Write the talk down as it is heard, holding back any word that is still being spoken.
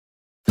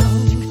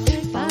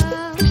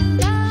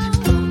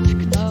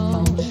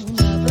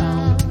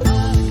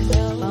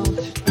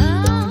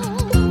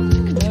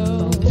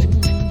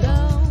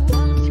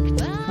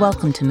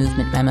Welcome to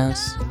Movement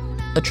Memos,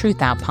 a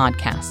Truth Out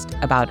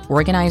podcast about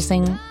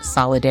organizing,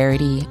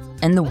 solidarity,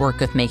 and the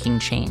work of making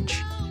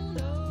change.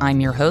 I'm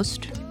your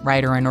host,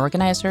 writer and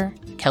organizer,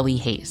 Kelly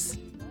Hayes.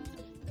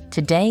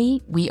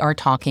 Today, we are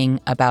talking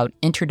about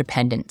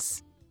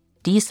interdependence,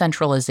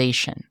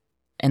 decentralization,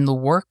 and the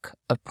work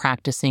of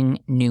practicing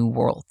new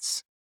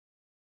worlds.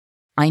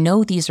 I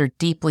know these are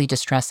deeply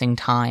distressing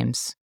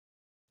times.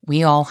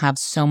 We all have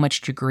so much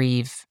to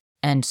grieve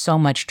and so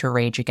much to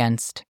rage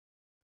against.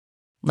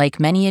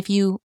 Like many of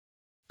you,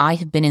 I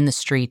have been in the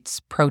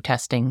streets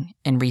protesting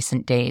in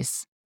recent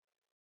days.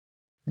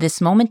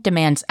 This moment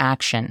demands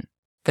action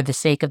for the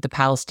sake of the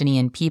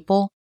Palestinian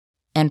people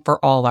and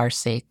for all our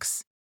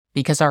sakes,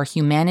 because our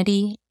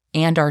humanity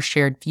and our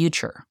shared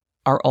future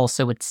are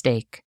also at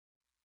stake.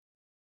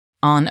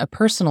 On a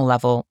personal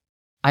level,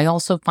 I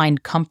also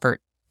find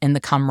comfort in the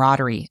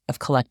camaraderie of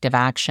collective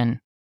action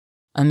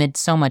amid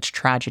so much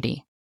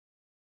tragedy.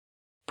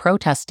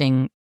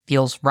 Protesting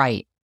feels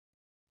right,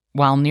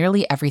 while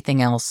nearly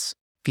everything else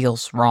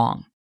feels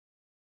wrong.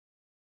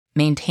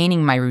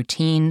 Maintaining my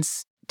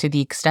routines, to the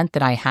extent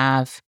that I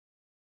have,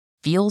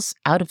 feels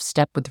out of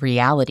step with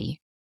reality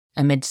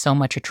amid so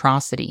much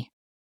atrocity.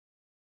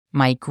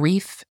 My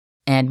grief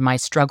and my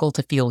struggle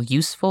to feel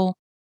useful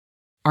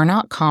are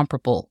not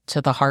comparable to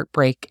the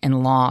heartbreak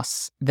and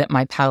loss that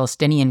my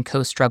Palestinian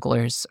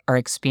co-strugglers are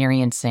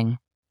experiencing.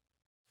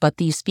 But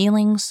these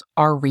feelings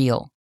are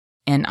real,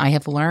 and I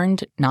have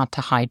learned not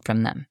to hide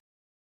from them.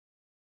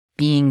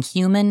 Being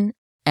human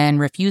and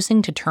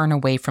refusing to turn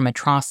away from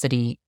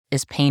atrocity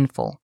is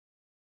painful.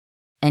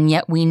 And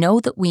yet we know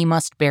that we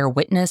must bear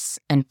witness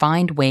and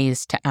find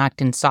ways to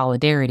act in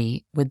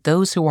solidarity with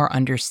those who are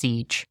under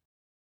siege.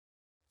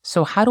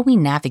 So how do we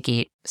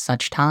navigate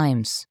such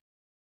times?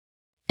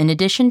 In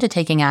addition to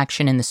taking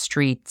action in the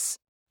streets,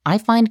 I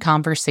find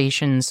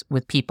conversations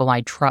with people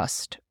I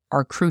trust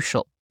are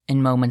crucial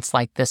in moments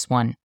like this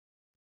one.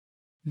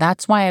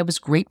 That's why I was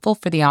grateful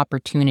for the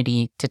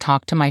opportunity to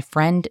talk to my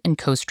friend and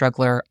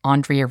co-struggler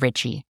Andrea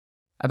Ritchie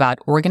about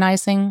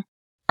organizing,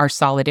 our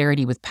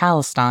solidarity with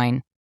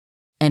Palestine,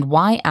 and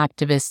why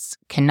activists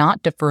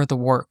cannot defer the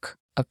work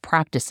of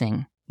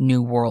practicing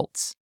new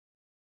worlds.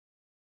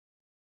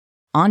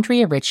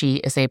 Andrea Ritchie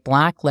is a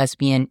Black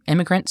lesbian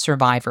immigrant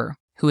survivor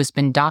who has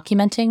been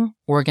documenting,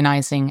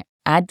 organizing,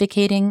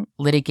 advocating,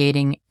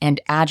 litigating,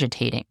 and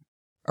agitating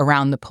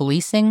around the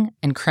policing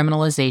and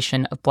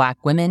criminalization of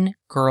Black women,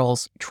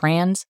 girls,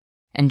 trans,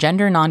 and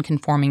gender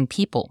nonconforming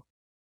people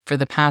for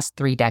the past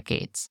 3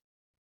 decades.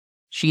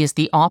 She is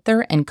the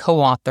author and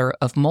co-author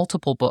of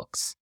multiple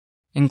books,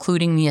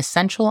 including the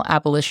essential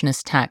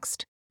abolitionist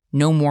text,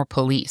 No More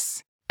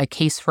Police, A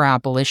Case for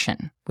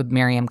Abolition with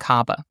Mariame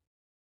Kaba.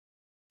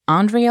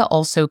 Andrea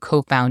also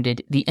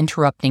co-founded the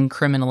Interrupting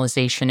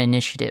Criminalization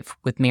Initiative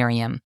with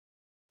Mariame,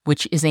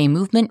 which is a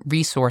movement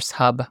resource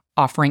hub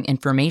offering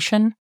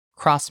information,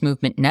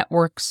 cross-movement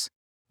networks,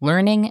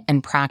 learning,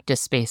 and practice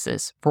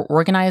spaces for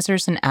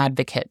organizers and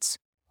advocates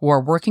who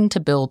are working to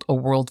build a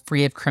world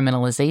free of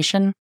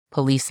criminalization,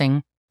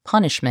 policing,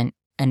 punishment,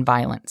 and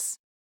violence.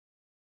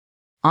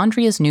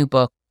 Andrea's new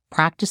book,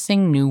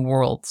 Practicing New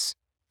Worlds,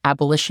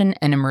 Abolition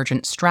and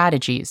Emergent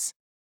Strategies,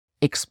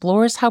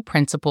 explores how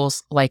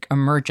principles like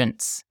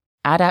emergence,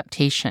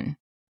 adaptation,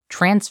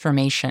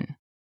 transformation,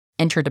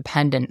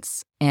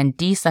 interdependence, and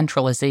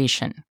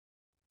decentralization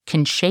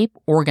can shape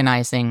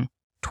organizing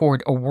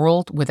toward a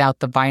world without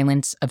the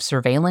violence of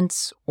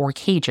surveillance or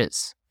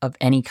cages of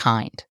any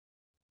kind.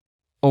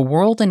 A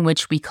world in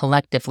which we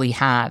collectively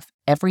have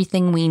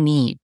everything we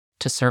need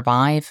to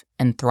survive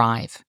and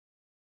thrive.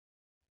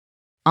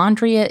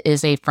 Andrea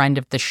is a friend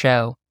of the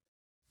show,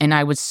 and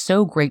I was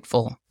so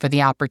grateful for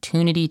the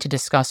opportunity to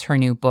discuss her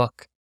new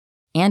book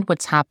and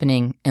what's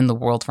happening in the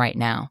world right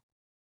now.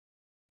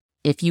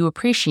 If you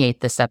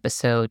appreciate this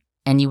episode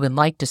and you would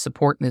like to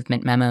support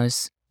Movement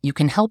Memos, you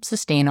can help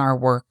sustain our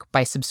work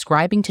by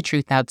subscribing to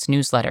Truth Out's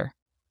newsletter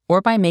or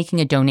by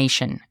making a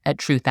donation at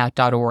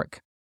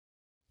truthout.org.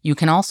 You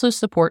can also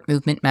support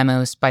Movement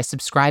Memos by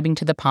subscribing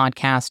to the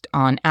podcast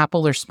on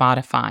Apple or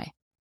Spotify,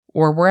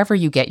 or wherever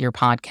you get your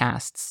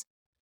podcasts,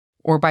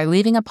 or by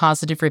leaving a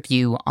positive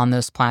review on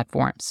those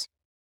platforms.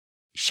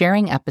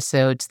 Sharing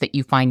episodes that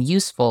you find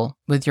useful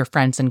with your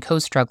friends and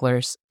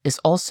co-strugglers is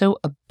also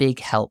a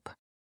big help.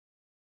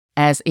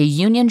 As a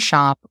union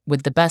shop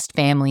with the best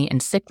family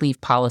and sick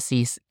leave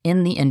policies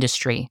in the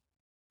industry,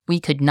 we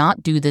could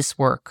not do this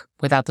work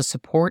without the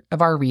support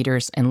of our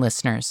readers and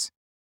listeners.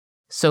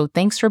 So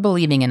thanks for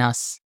believing in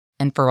us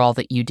and for all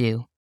that you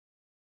do.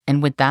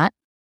 And with that,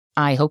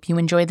 I hope you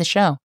enjoy the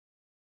show.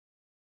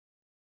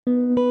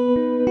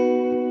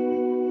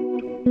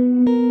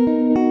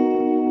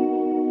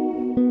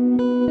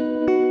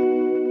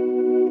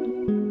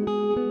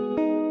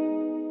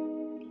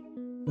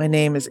 My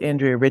name is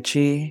Andrea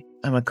Ritchie.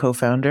 I'm a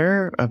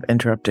co-founder of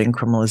Interrupting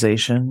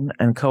Criminalization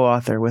and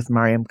co-author with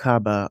Mariame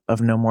Kaba of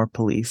No More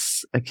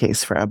Police, A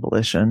Case for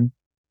Abolition.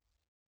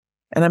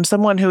 And I'm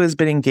someone who has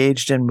been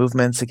engaged in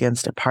movements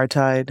against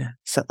apartheid,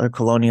 settler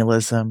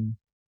colonialism,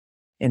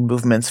 in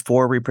movements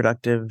for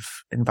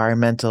reproductive,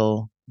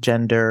 environmental,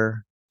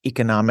 gender,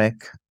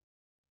 economic,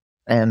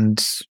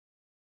 and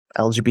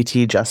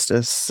LGBT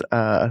justice,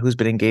 who's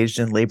been engaged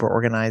in labor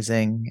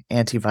organizing,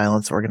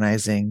 anti-violence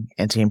organizing,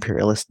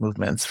 anti-imperialist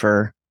movements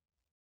for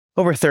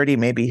over 30,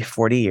 maybe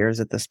 40 years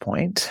at this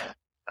point.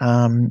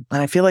 And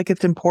I feel like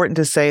it's important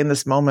to say in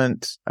this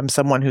moment, I'm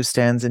someone who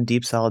stands in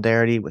deep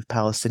solidarity with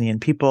Palestinian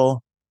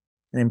people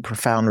and in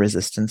profound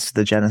resistance to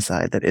the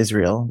genocide that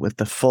Israel, with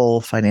the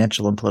full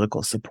financial and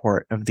political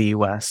support of the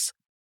US,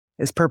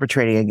 is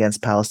perpetrating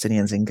against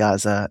Palestinians in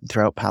Gaza and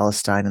throughout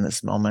Palestine in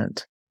this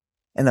moment.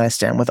 And then I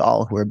stand with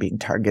all who are being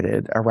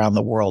targeted around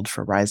the world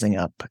for rising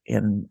up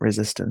in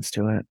resistance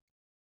to it.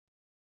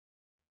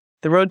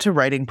 The road to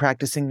writing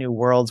Practicing New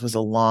Worlds was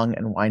a long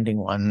and winding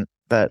one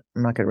that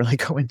I'm not going to really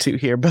go into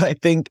here, but I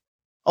think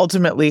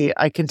ultimately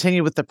I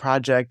continued with the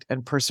project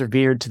and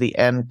persevered to the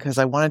end because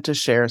I wanted to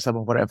share some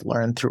of what I've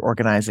learned through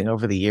organizing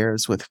over the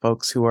years with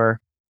folks who are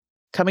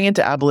coming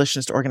into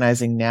abolitionist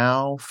organizing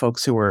now,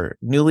 folks who were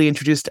newly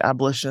introduced to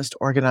abolitionist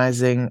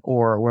organizing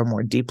or were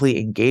more deeply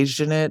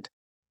engaged in it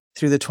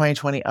through the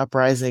 2020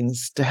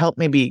 uprisings, to help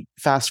maybe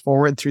fast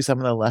forward through some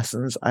of the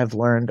lessons I've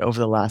learned over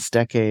the last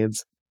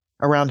decades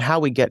around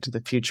how we get to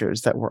the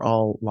futures that we're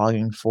all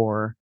longing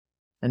for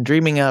and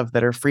dreaming of,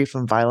 that are free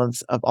from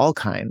violence of all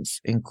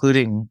kinds,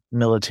 including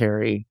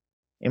military,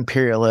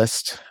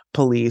 imperialist,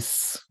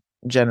 police,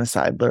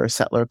 genocidal,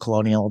 settler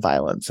colonial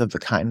violence of the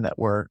kind that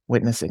we're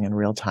witnessing in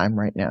real time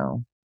right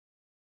now.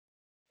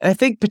 And I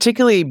think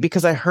particularly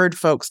because I heard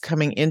folks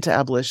coming into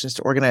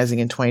abolitionist organizing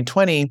in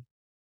 2020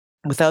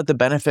 without the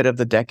benefit of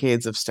the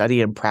decades of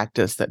study and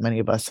practice that many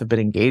of us have been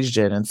engaged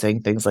in, and saying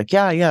things like,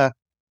 yeah,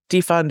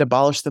 defund,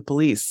 abolish the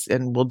police,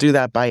 and we'll do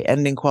that by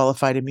ending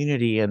qualified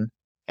immunity and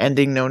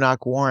ending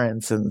no-knock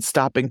warrants and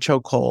stopping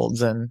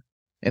chokeholds and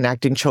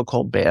enacting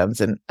chokehold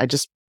bans. And I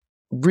just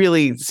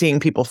really seeing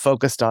people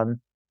focused on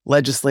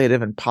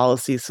legislative and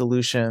policy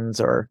solutions,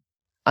 or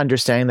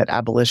understanding that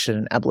abolition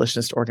and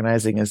abolitionist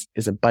organizing is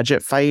a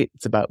budget fight.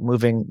 It's about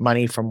moving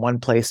money from one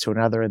place to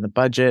another in the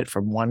budget,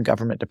 from one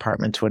government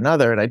department to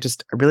another. And I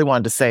really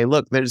wanted to say,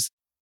 look, there's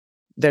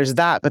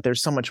that, but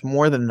there's so much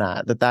more than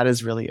that, that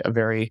is really a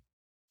very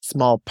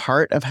small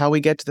part of how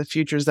we get to the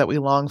futures that we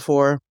long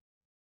for.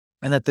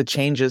 And that the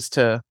changes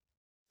to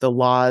the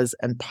laws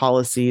and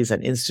policies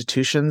and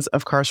institutions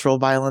of carceral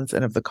violence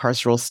and of the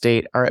carceral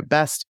state are at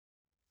best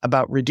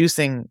about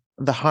reducing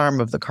the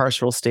harm of the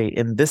carceral state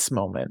in this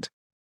moment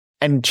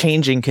and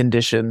changing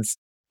conditions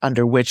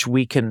under which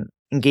we can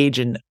engage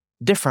in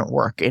different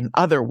work, in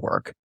other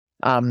work,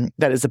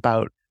 that is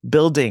about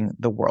building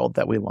the world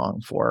that we long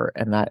for,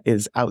 and that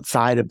is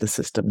outside of the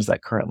systems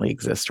that currently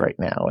exist right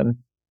now. And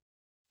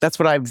that's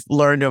what I've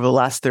learned over the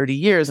last 30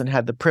 years and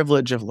had the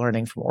privilege of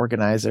learning from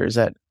organizers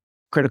at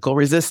Critical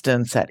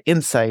Resistance, at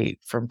Insight,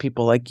 from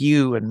people like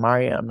you and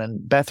Mariam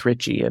and Beth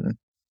Ritchie and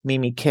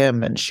Mimi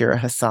Kim and Shira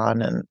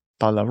Hassan and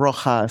Paula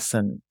Rojas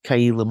and Kai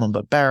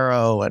Lumumba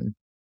Barrow and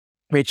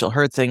Rachel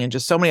Hertzing, and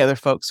just so many other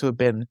folks who have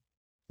been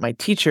my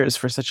teachers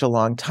for such a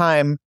long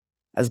time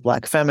as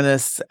Black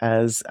feminists,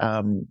 as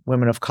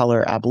women of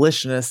color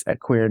abolitionists,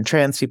 at queer and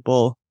trans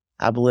people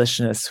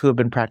abolitionists who have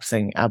been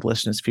practicing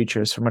abolitionist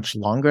futures for much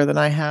longer than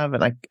I have.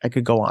 And I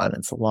could go on.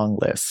 It's a long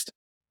list.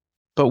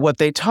 But what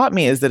they taught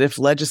me is that if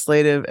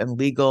legislative and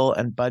legal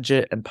and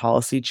budget and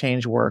policy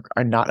change work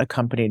are not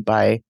accompanied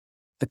by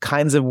the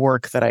kinds of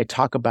work that I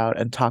talk about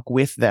and talk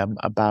with them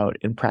about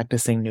in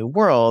Practicing New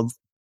Worlds,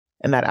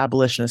 and that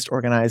abolitionist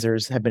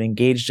organizers have been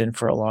engaged in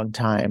for a long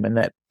time, and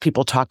that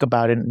people talk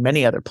about in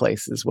many other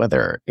places,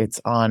 whether it's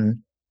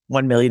on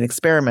 1 Million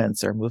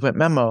Experiments or Movement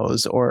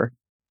Memos or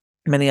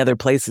many other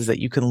places that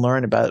you can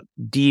learn about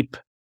deep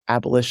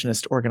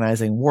abolitionist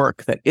organizing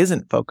work that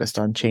isn't focused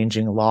on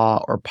changing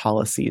law or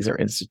policies or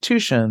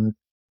institutions,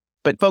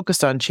 but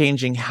focused on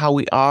changing how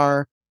we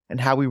are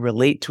and how we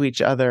relate to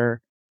each other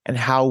and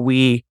how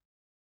we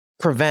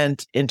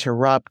prevent,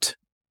 interrupt,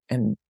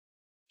 and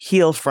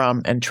heal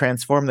from and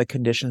transform the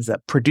conditions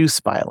that produce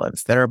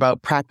violence, that are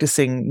about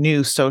practicing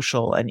new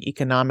social and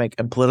economic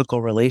and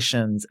political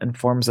relations and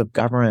forms of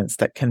governance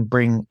that can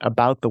bring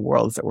about the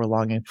worlds that we're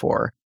longing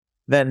for.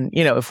 Then,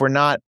 if we're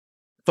not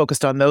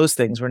focused on those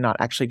things, we're not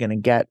actually going to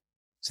get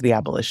to the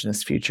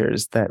abolitionist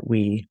futures that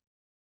we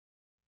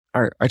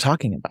are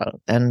talking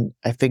about. And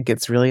I think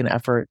it's really an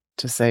effort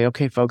to say,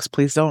 okay, folks,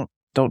 please don't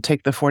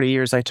take the 40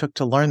 years I took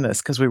to learn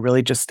this, because we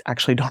really just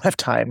actually don't have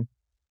time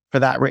for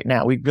that right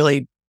now. We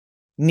really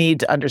need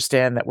to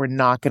understand that we're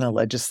not going to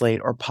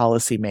legislate or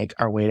policy make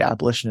our way to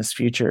abolitionist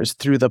futures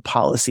through the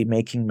policy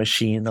making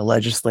machine, the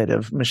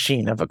legislative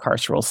machine of a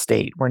carceral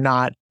state. We're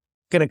not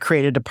going to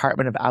create a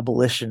department of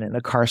abolition in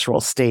a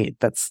carceral state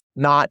that's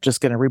not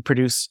just going to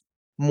reproduce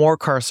more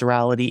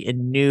carcerality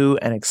in new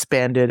and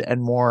expanded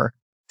and more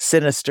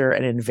sinister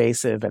and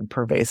invasive and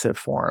pervasive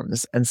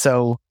forms. And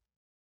so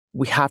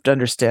we have to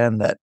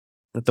understand that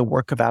the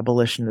work of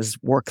abolition is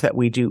work that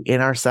we do in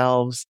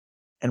ourselves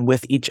and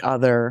with each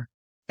other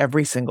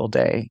every single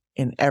day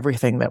in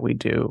everything that we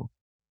do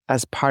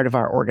as part of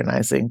our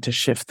organizing to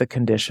shift the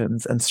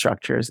conditions and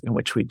structures in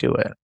which we do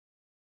it.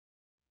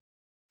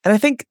 And I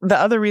think the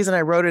other reason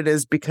I wrote it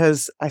is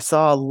because I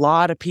saw a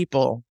lot of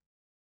people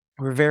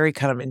who were very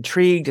kind of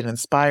intrigued and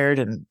inspired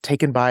and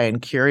taken by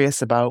and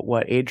curious about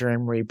what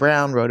Adrienne Maree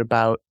Brown wrote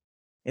about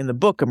in the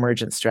book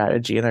Emergent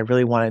Strategy. And I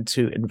really wanted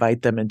to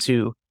invite them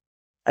into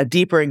a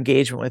deeper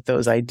engagement with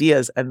those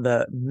ideas and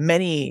the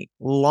many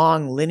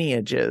long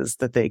lineages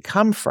that they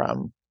come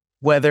from,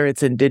 whether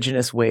it's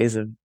indigenous ways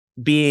of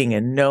being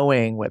and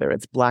knowing, whether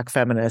it's Black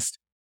feminist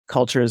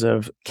cultures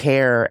of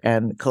care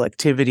and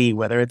collectivity,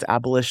 whether it's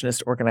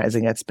abolitionist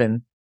organizing that's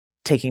been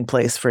taking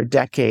place for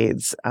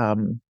decades.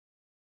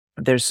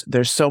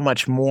 There's so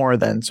much more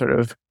than sort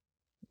of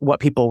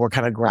what people were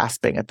kind of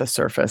grasping at the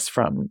surface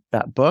from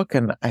that book.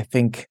 And I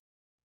think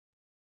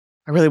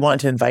I really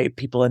want to invite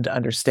people into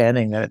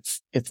understanding that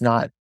it's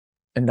not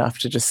enough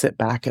to just sit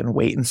back and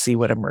wait and see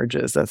what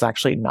emerges. That's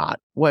actually not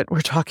what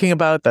we're talking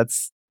about.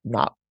 That's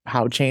not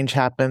how change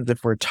happens.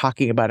 If we're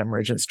talking about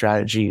emergent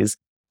strategies,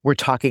 we're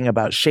talking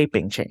about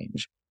shaping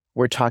change.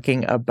 We're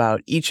talking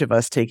about each of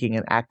us taking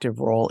an active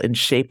role in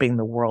shaping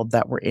the world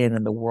that we're in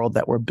and the world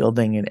that we're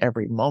building in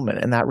every moment.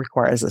 And that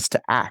requires us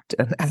to act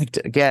and act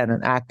again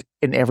and act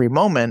in every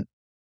moment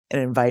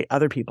and invite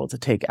other people to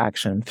take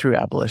action through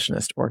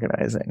abolitionist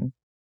organizing.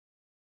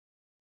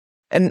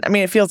 And I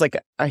mean, it feels like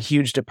a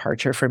huge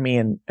departure for me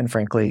and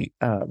frankly,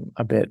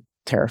 a bit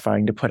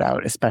terrifying to put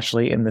out,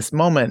 especially in this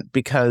moment,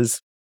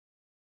 because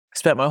I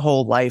spent my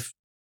whole life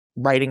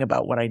writing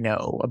about what I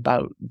know,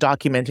 about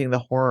documenting the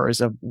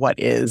horrors of what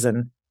is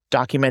and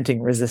documenting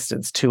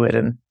resistance to it.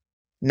 And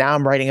now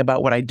I'm writing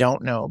about what I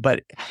don't know,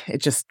 but it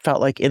just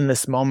felt like in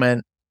this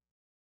moment,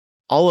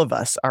 all of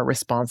us are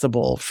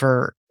responsible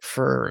for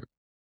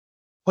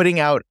putting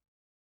out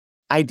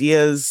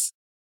ideas,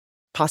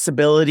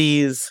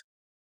 possibilities,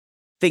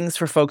 things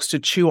for folks to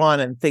chew on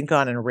and think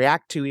on and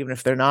react to, even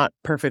if they're not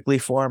perfectly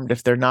formed,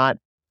 if they're not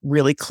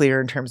really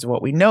clear in terms of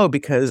what we know,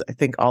 because I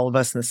think all of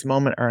us in this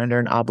moment are under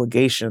an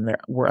obligation.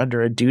 We're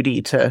under a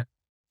duty to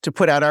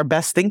put out our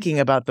best thinking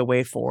about the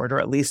way forward, or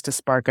at least to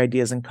spark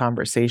ideas and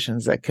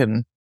conversations that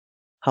can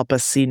help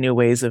us see new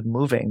ways of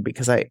moving.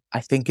 Because I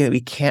think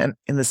we can't,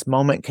 in this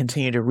moment,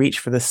 continue to reach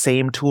for the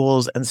same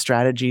tools and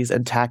strategies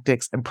and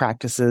tactics and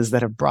practices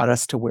that have brought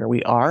us to where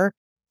we are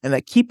and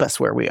that keep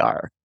us where we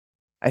are.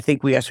 I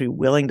think we have to be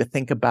willing to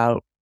think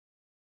about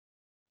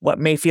what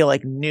may feel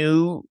like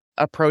new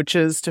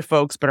approaches to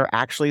folks, but are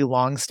actually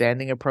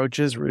long-standing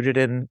approaches rooted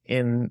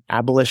in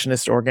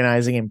abolitionist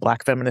organizing, in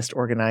Black feminist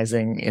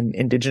organizing, in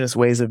indigenous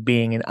ways of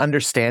being, and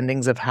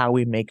understandings of how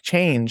we make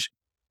change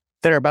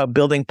that are about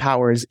building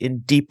powers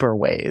in deeper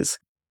ways.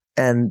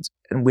 And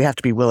we have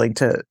to be willing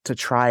to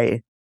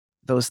try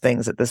those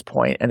things at this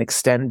point and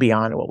extend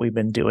beyond what we've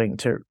been doing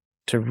to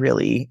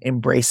really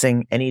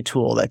embracing any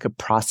tool that could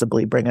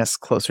possibly bring us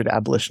closer to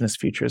abolitionist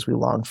futures we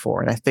long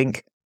for. And I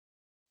think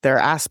there are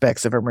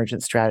aspects of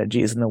emergent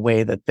strategies in the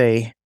way that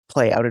they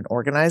play out in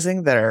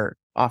organizing that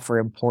offer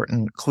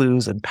important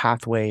clues and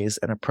pathways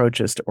and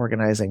approaches to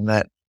organizing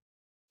that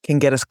can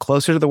get us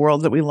closer to the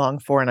world that we long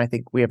for. And I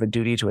think we have a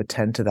duty to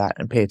attend to that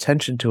and pay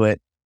attention to it,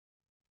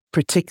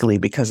 particularly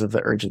because of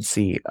the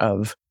urgency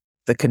of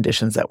the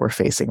conditions that we're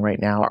facing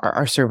right now.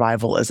 Our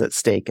survival is at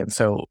stake. And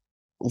so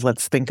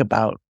let's think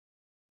about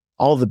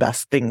all the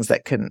best things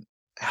that can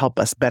help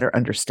us better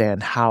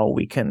understand how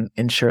we can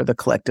ensure the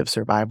collective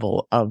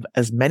survival of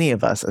as many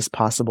of us as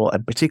possible,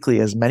 and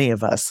particularly as many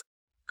of us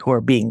who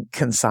are being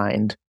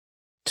consigned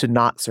to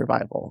not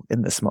survival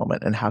in this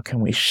moment, and how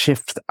can we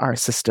shift our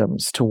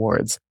systems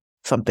towards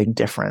something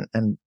different.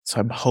 And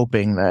so I'm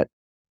hoping that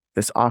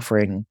this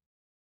offering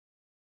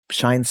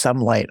shines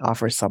some light,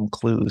 offers some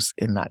clues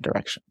in that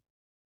direction.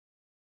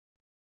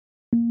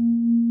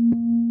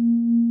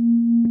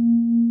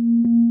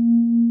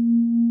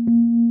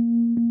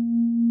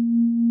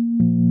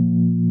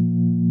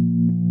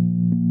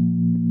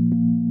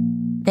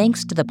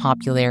 Thanks to the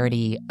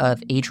popularity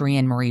of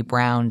Adrienne Maree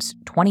Brown's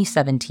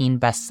 2017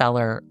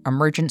 bestseller,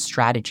 Emergent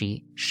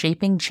Strategy: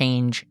 Shaping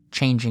Change,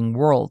 Changing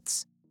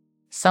Worlds,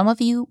 some of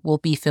you will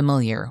be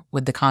familiar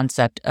with the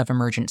concept of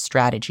emergent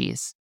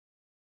strategies.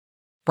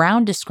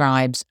 Brown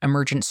describes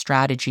emergent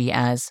strategy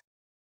as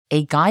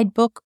a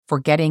guidebook for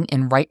getting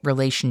in right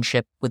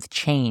relationship with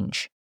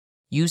change,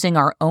 using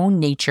our own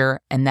nature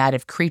and that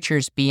of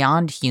creatures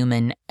beyond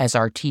human as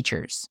our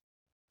teachers.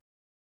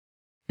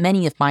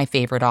 Many of my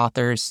favorite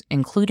authors,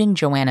 including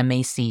Joanna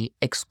Macy,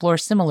 explore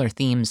similar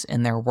themes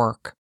in their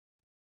work.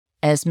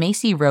 As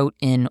Macy wrote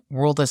in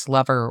World is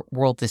Lover,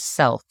 World is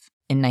Self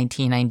in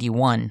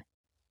 1991,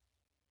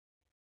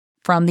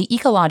 from the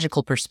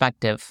ecological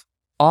perspective,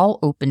 all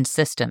open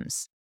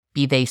systems,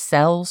 be they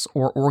cells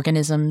or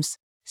organisms,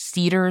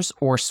 cedars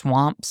or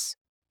swamps,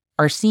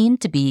 are seen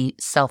to be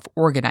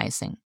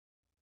self-organizing.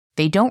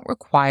 They don't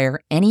require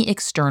any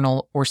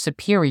external or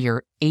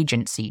superior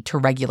agency to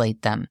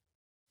regulate them,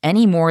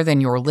 any more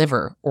than your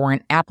liver or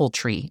an apple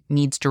tree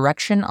needs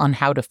direction on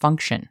how to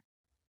function.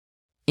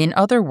 In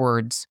other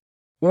words,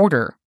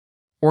 order,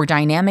 or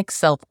dynamic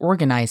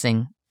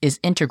self-organizing, is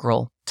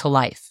integral to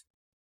life.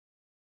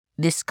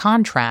 This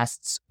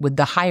contrasts with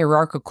the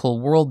hierarchical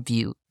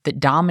worldview that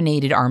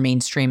dominated our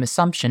mainstream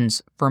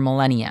assumptions for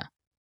millennia,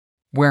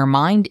 where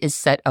mind is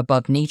set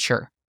above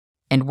nature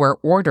and where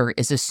order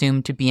is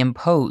assumed to be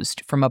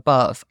imposed from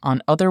above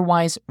on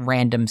otherwise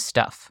random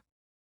stuff.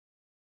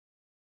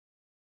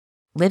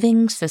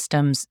 Living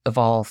systems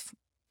evolve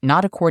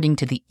not according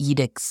to the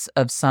edicts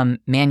of some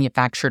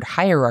manufactured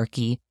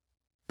hierarchy,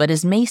 but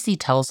as Macy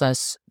tells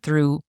us,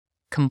 through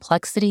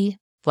complexity,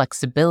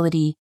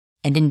 flexibility,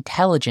 and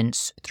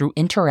intelligence through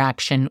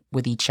interaction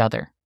with each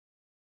other.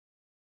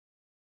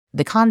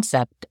 The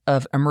concept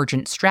of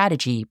emergent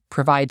strategy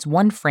provides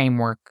one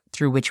framework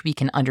through which we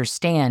can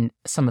understand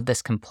some of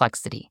this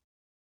complexity.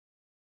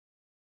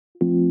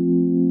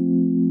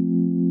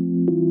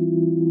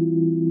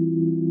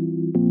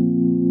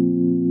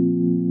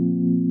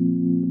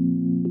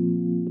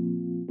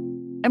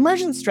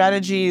 Emergent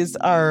strategies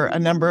are a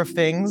number of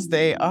things.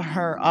 They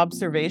are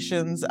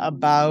observations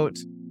about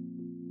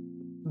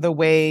the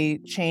way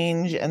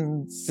change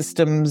and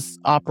systems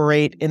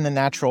operate in the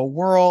natural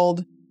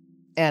world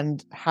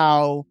and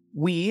how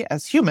we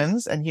as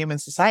humans and human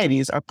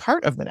societies are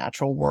part of the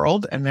natural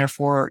world and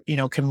therefore,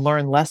 can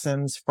learn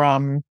lessons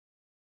from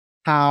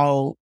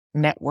how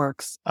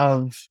networks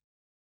of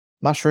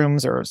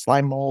mushrooms or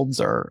slime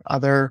molds or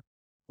other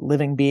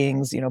living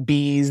beings,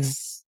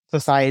 bees,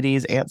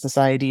 societies, ant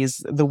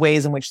societies, the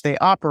ways in which they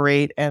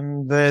operate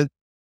and the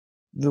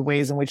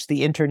ways in which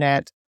the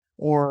internet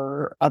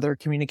or other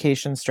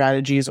communication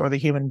strategies or the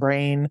human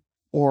brain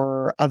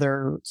or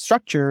other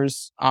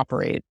structures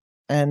operate.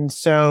 And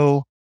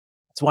so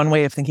it's one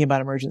way of thinking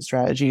about emergent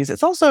strategies.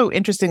 It's also,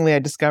 interestingly, I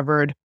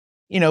discovered,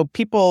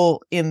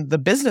 people in the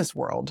business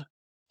world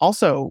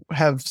also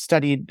have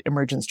studied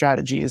emergent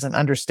strategies and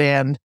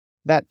understand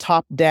that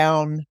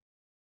top-down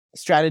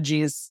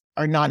strategies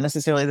are not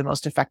necessarily the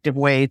most effective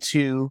way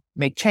to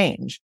make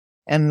change,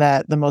 and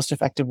that the most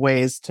effective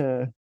ways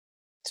to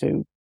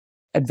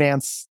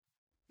advance,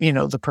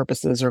 the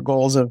purposes or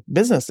goals of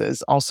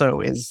businesses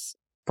also is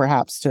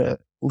perhaps to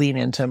lean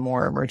into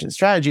more emergent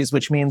strategies,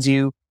 which means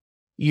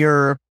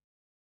you're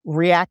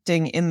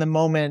reacting in the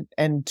moment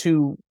and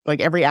to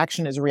every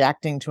action is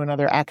reacting to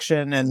another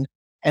action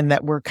and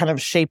that we're kind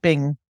of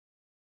shaping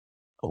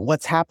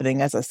what's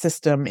happening as a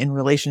system in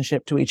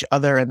relationship to each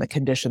other and the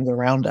conditions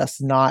around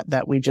us, not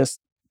that we just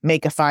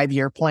make a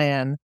 5-year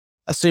plan,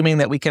 assuming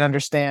that we can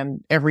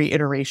understand every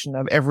iteration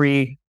of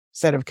every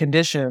set of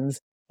conditions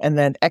and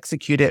then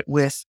execute it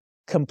with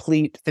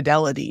complete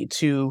fidelity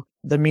to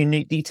the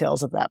minute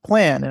details of that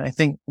plan. And I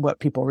think what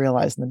people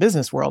realize in the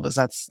business world is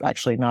that's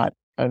actually not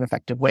an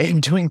effective way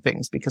of doing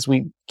things because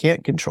we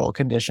can't control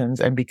conditions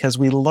and because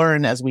we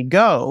learn as we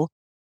go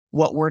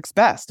what works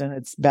best. And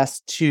it's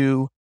best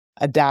to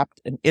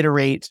adapt and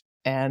iterate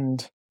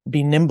and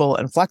be nimble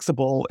and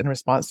flexible in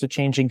response to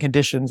changing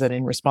conditions and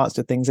in response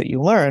to things that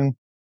you learn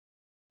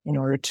in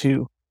order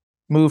to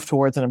move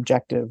towards an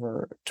objective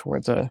or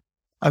towards a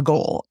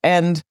goal.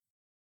 And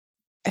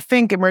I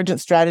think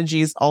emergent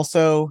strategies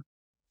also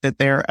that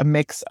they're a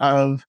mix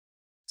of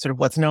sort of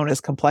what's known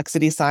as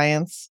complexity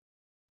science,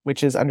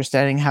 which is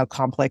understanding how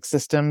complex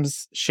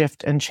systems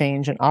shift and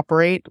change and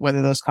operate,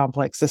 whether those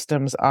complex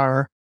systems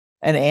are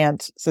an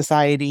ant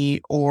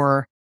society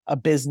or a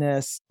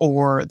business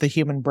or the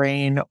human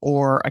brain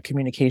or a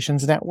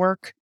communications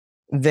network.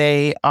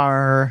 They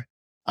are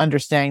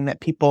understanding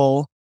that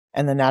people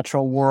and the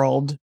natural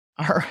world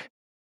are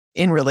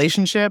in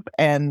relationship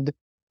and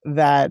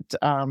that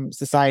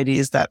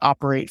societies that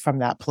operate from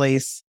that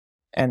place,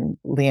 and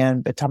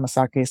Leanne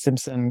Bitamasake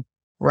Simpson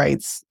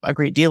writes a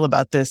great deal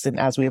about this in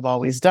As We've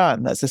Always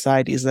Done, that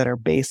societies that are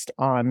based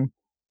on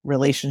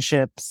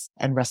relationships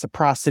and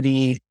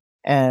reciprocity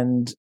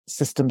and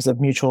systems of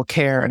mutual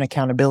care and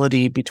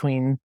accountability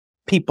between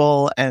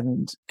people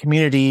and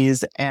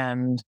communities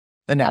and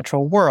the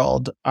natural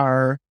world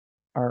are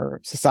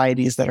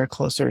societies that are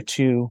closer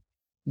to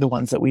the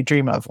ones that we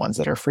dream of, ones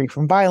that are free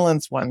from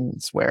violence,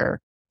 ones where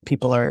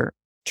people are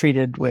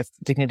treated with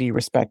dignity,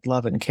 respect,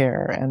 love, and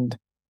care. And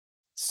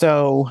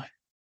so,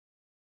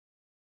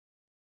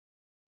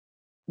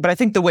 but I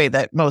think the way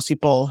that most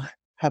people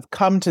have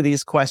come to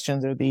these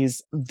questions or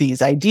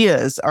these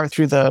ideas are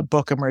through the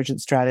book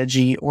Emergent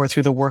Strategy or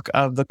through the work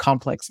of the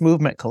Complex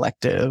Movement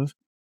Collective,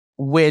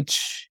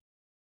 which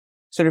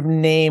sort of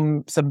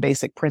name some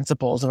basic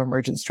principles of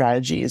emergent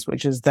strategies,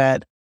 which is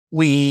that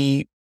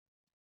we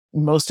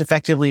most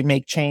effectively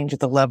make change at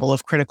the level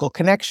of critical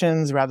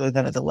connections rather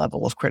than at the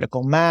level of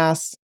critical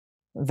mass,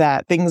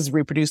 that things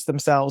reproduce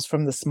themselves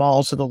from the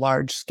small to the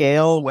large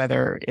scale,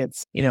 whether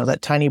it's,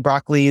 that tiny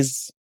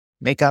broccolis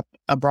make up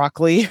a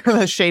broccoli,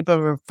 the shape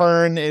of a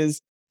fern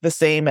is the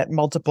same at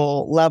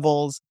multiple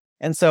levels.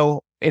 And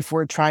so if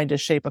we're trying to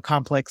shape a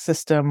complex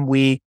system,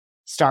 we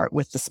start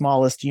with the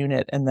smallest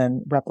unit and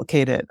then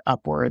replicate it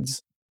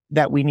upwards,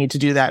 that we need to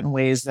do that in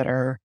ways that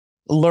are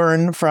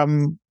learn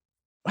from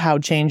how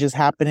change is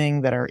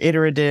happening, that are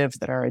iterative,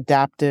 that are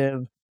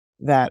adaptive,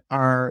 that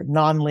are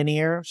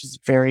nonlinear, which is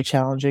very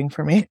challenging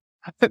for me.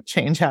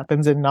 Change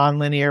happens in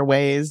nonlinear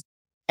ways,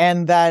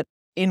 and that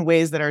in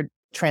ways that are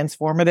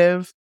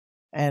transformative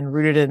and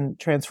rooted in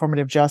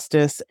transformative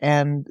justice,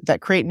 and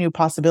that create new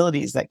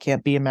possibilities that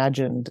can't be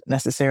imagined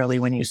necessarily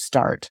when you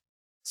start.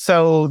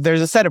 So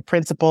there's a set of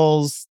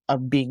principles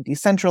of being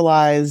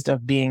decentralized,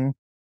 of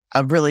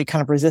really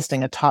kind of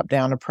resisting a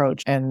top-down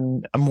approach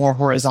and a more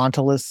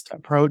horizontalist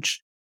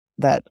approach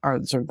that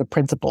are sort of the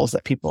principles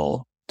that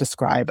people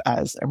describe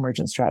as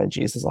emergent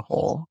strategies as a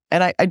whole.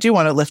 And I do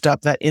want to lift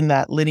up that in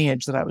that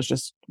lineage that I was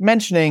just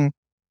mentioning,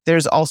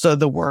 there's also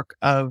the work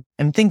of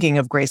and thinking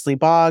of Grace Lee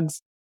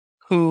Boggs,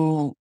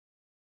 who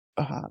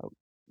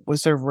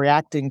was sort of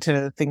reacting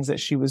to things that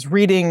she was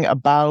reading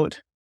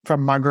about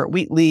from Margaret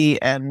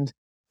Wheatley and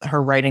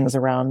her writings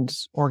around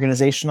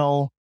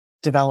organizational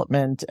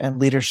development and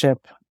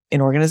leadership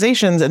in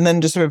organizations, and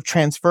then just sort of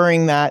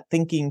transferring that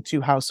thinking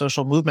to how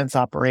social movements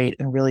operate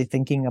and really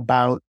thinking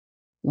about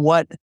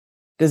what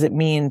does it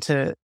mean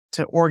to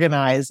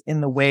organize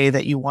in the way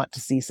that you want to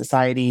see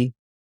society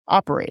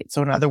operate.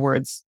 So in other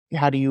words,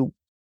 how do you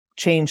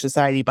change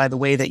society by the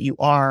way that you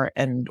are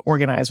and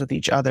organize with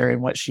each other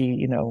in what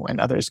she, and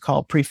others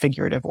call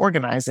prefigurative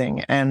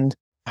organizing, and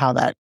how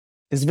that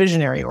is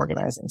visionary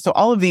organizing. So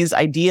all of these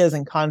ideas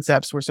and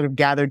concepts were sort of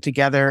gathered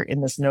together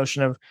in this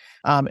notion of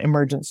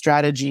emergent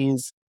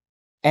strategies.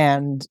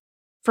 And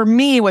for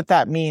me, what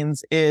that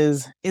means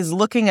is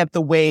looking at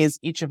the ways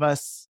each of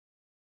us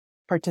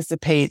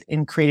participate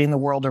in creating the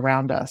world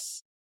around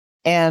us.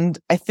 And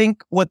I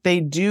think what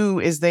they do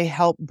is they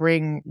help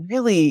bring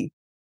really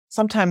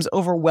sometimes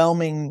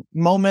overwhelming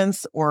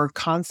moments or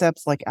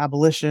concepts like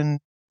abolition,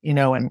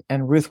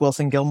 and Ruth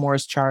Wilson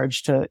Gilmore's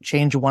charge to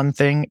change one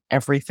thing,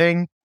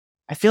 everything.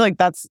 I feel like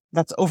that's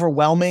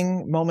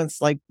overwhelming.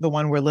 Moments like the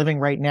one we're living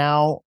right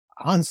now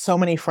on so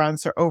many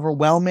fronts are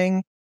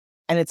overwhelming.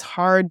 And it's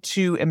hard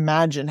to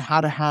imagine how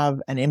to have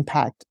an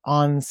impact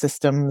on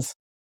systems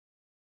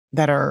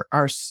that are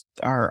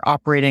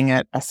operating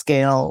at a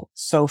scale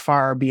so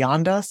far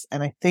beyond us.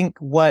 And I think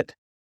what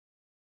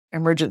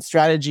emergent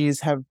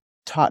strategies have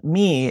taught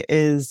me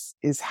is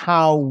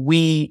how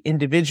we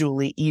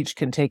individually each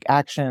can take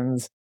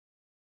actions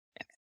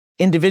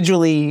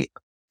individually,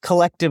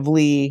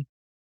 collectively,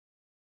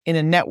 in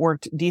a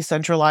networked,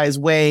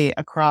 decentralized way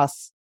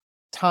across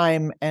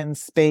time and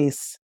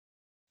space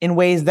in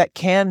ways that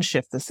can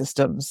shift the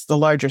systems, the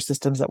larger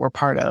systems that we're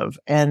part of.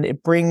 And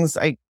it brings,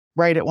 I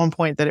write at one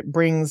point that it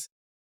brings,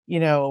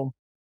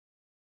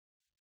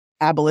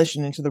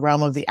 abolition into the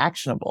realm of the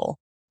actionable,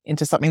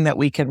 into something that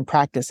we can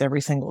practice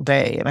every single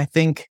day. And I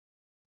think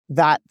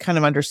that kind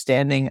of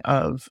understanding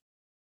of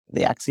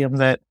the axiom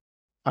that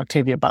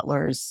Octavia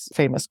Butler's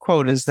famous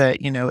quote is that,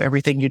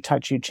 everything you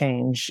touch, you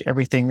change.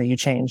 Everything that you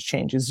change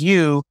changes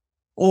you.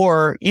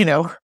 Or,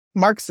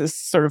 Marx is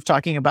sort of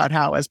talking about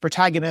how as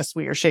protagonists,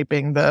 we are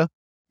shaping the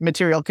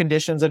material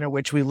conditions under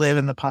which we live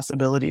and the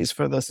possibilities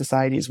for the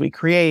societies we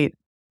create.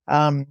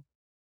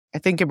 I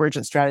think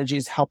emergent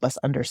strategies help us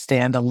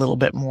understand a little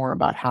bit more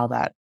about how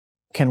that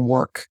can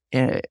work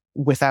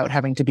without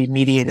having to be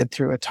mediated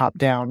through a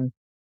top-down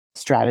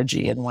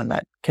strategy, and one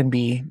that can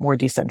be more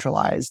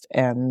decentralized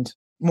and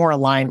more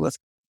aligned with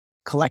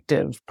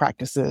collective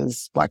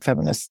practices, Black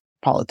feminist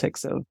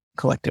politics of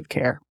collective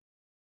care.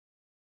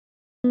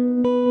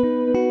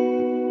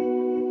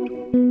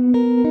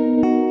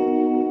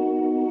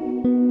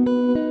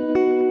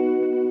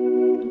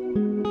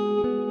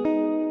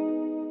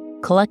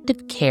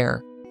 Collective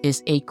care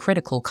is a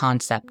critical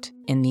concept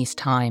in these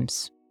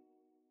times.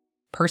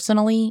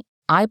 Personally,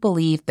 I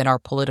believe that our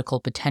political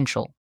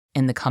potential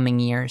in the coming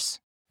years,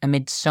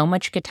 amid so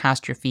much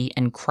catastrophe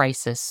and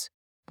crisis,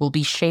 will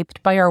be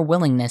shaped by our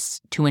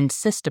willingness to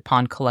insist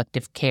upon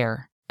collective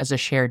care as a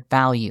shared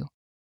value.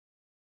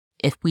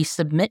 If we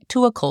submit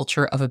to a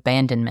culture of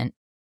abandonment,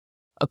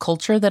 a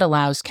culture that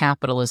allows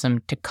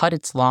capitalism to cut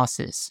its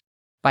losses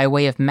by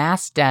way of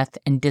mass death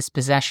and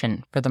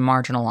dispossession for the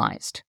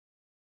marginalized,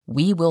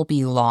 we will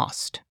be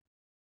lost.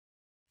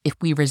 If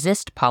we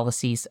resist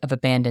policies of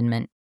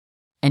abandonment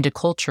and a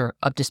culture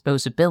of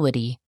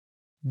disposability,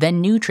 then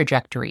new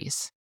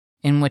trajectories,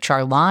 in which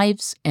our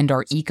lives and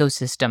our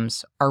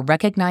ecosystems are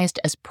recognized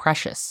as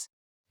precious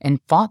and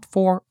fought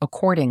for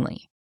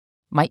accordingly,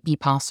 might be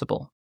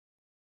possible.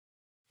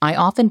 I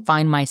often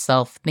find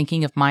myself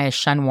thinking of Maya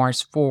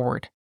Shenwar's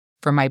foreword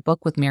for my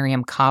book with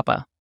Mariame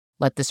Kaba,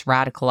 Let This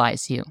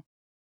Radicalize You,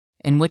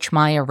 in which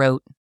Maya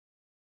wrote,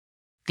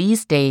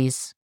 "These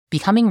days,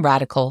 becoming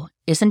radical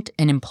isn't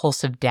an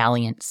impulsive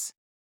dalliance.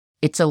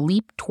 It's a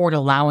leap toward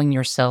allowing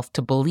yourself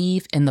to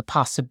believe in the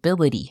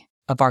possibility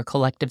of our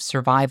collective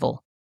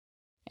survival,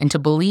 and to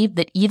believe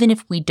that even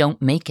if we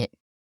don't make it,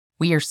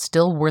 we are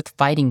still worth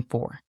fighting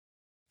for,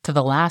 to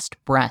the last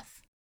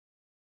breath."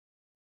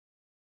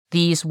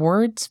 These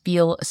words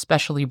feel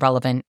especially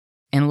relevant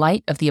in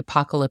light of the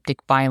apocalyptic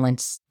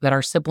violence that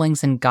our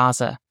siblings in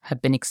Gaza have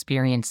been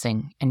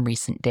experiencing in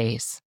recent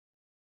days.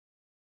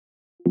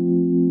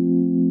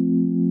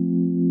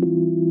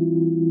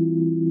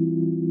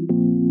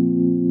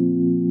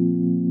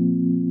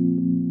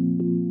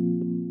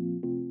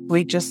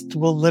 We just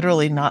will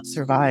literally not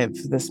survive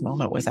this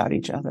moment without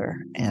each other.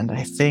 And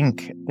I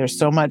think there's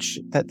so much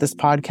that this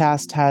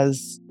podcast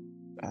has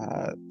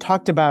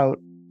talked about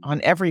on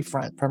every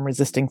front, from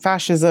resisting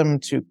fascism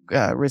to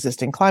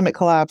resisting climate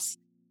collapse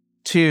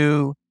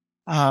to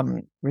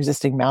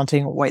resisting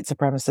mounting white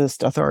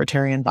supremacist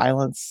authoritarian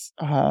violence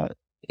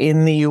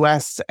in the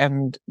US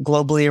and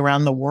globally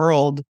around the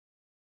world,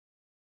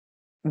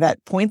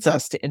 that points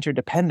us to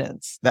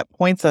interdependence, that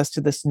points us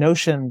to this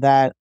notion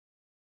that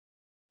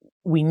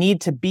we need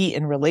to be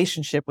in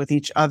relationship with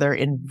each other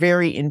in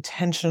very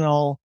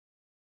intentional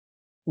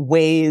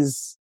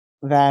ways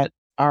that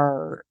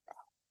are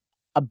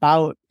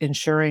about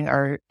ensuring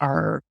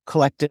our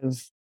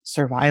collective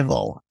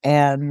survival.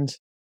 And,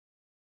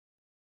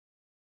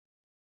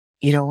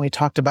 when we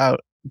talked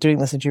about doing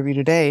this interview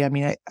today, I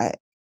mean,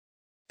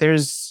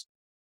 there's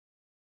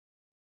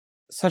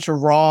such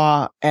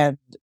raw and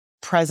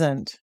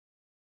present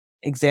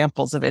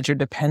examples of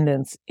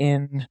interdependence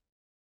in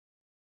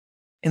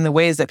the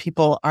ways that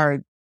people are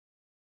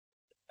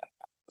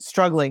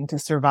struggling to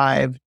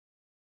survive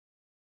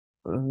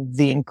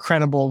the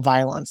incredible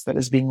violence that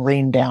is being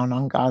rained down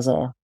on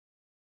Gaza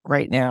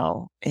right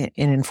now in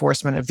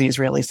enforcement of the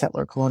Israeli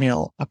settler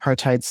colonial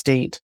apartheid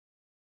state.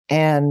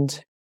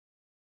 And,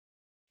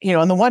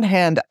 on the one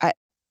hand, I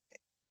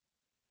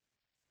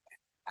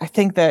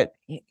think that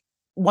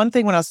one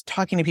thing when I was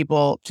talking to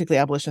people,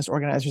 particularly abolitionist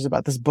organizers,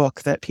 about this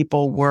book, that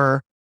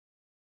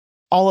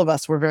all of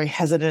us were very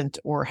hesitant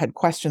or had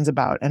questions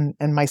about,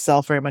 and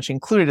myself very much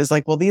included, is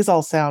like, well, these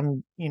all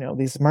sound,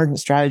 these emergent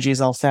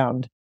strategies all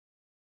sound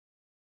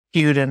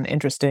cute and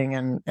interesting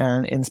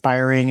and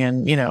inspiring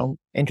and,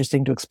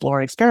 interesting to explore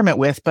and experiment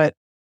with. But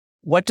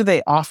what do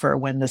they offer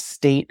when the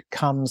state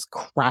comes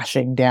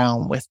crashing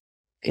down with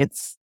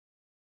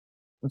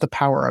the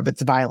power of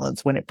its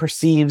violence, when it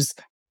perceives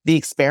the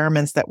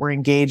experiments that we're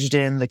engaged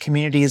in, the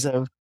communities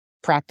of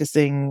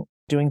practicing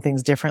doing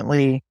things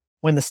differently,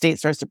 when the state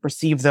starts to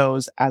perceive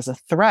those as a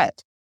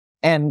threat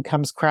and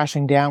comes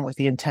crashing down with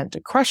the intent to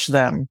crush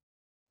them?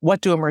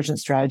 What do emergent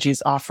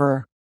strategies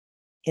offer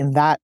in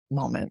that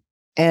moment?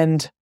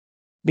 And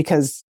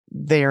because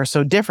they are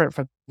so different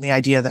from the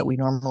idea that we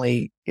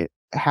normally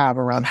have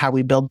around how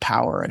we build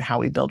power and how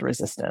we build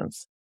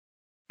resistance.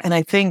 And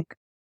I think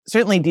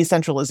certainly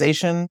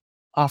decentralization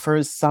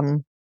offers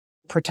some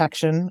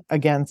protection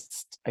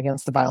against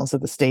the violence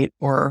of the state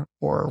or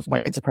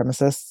white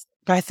supremacists.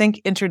 But I think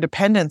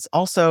interdependence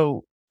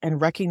also,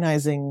 and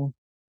recognizing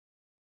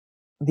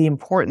the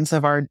importance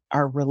of our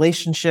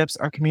relationships,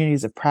 our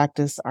communities of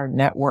practice, our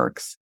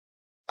networks.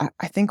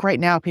 I think right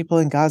now people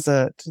in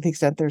Gaza, to the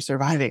extent they're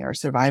surviving, are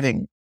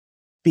surviving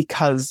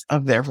because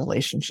of their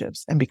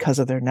relationships and because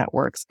of their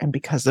networks and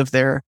because of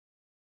their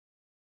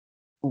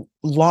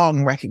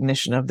long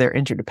recognition of their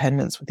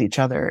interdependence with each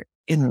other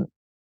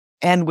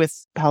and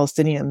with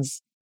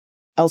Palestinians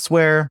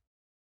elsewhere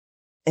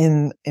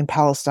in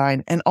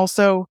Palestine, and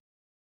also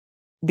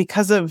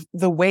because of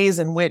the ways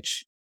in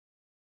which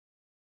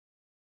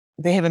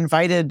they have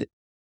invited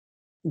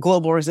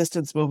global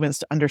resistance movements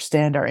to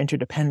understand our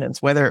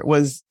interdependence, whether it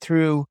was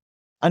through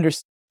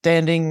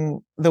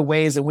understanding the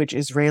ways in which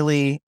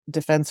Israeli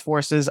defense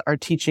forces are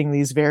teaching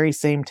these very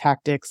same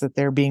tactics that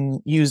they're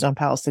being used on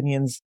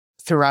Palestinians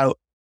throughout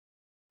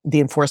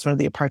the enforcement of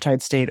the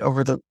apartheid state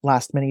over the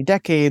last many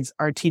decades,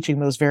 are teaching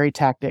those very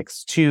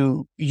tactics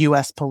to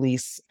US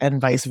police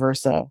and vice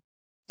versa,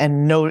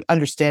 and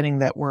understanding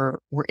that we're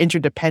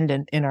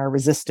interdependent in our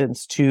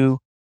resistance to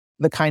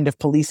the kind of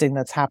policing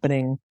that's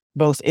happening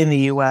both in the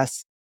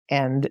US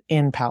and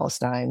in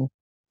Palestine.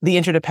 The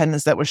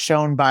interdependence that was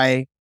shown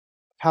by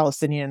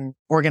Palestinian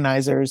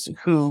organizers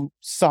who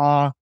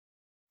saw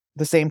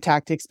the same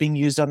tactics being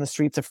used on the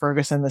streets of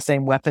Ferguson, the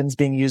same weapons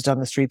being used on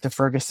the streets of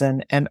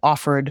Ferguson, and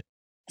offered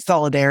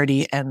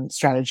solidarity and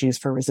strategies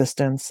for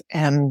resistance,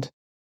 and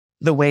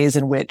the ways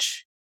in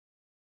which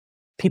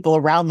people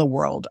around the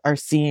world are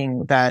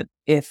seeing that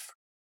if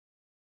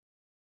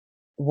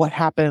what's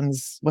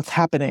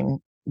happening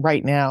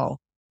right now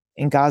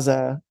in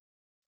Gaza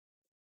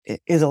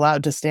is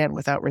allowed to stand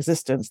without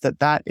resistance,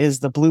 that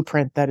is the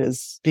blueprint that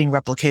is being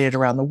replicated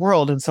around the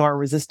world. And so our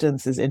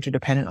resistance is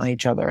interdependent on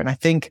each other. And I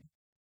think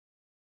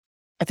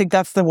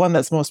that's the one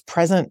that's most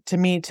present to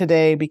me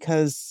today,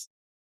 because,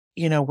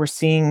 we're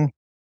seeing,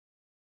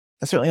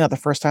 certainly not the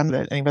first time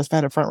that any of us have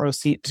had a front row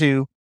seat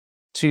to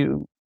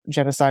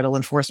genocidal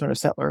enforcement of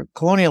settler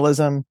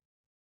colonialism,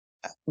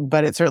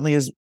 but it certainly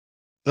is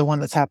the one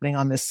that's happening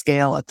on this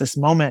scale at this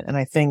moment. And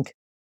I think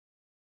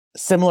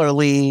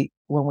similarly,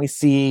 when we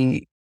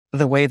see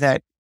the way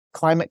that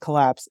climate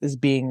collapse is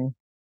being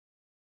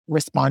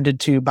responded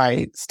to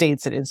by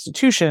states and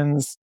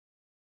institutions,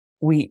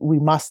 we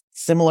must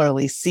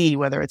similarly see,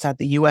 whether it's at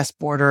the US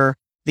border,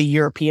 the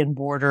European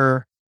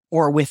border,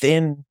 or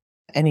within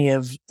any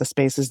of the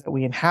spaces that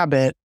we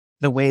inhabit,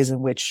 the ways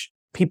in which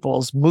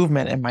people's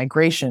movement and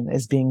migration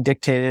is being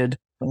dictated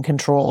and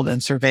controlled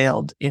and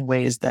surveilled in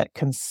ways that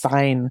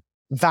consign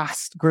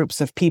vast groups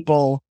of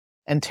people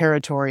and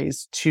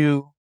territories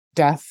to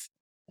death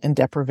and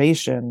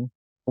deprivation.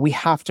 We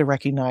have to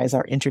recognize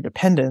our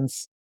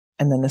interdependence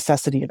and the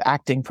necessity of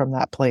acting from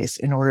that place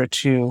in order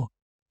to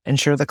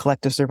ensure the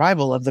collective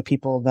survival of the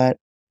people that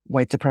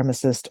white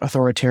supremacist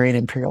authoritarian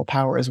imperial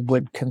powers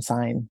would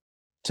consign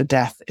to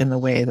death in the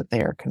way that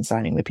they are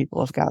consigning the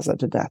people of Gaza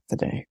to death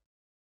today.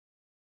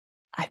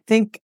 I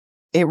think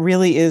it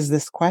really is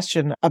this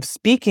question of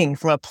speaking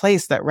from a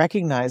place that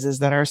recognizes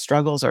that our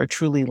struggles are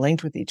truly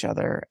linked with each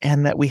other,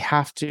 and that we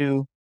have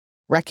to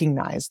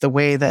recognize the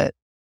way that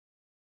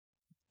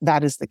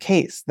that is the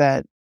case,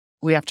 that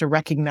we have to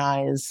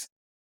recognize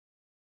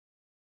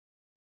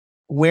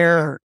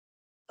where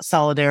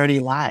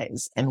solidarity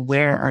lies and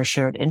where our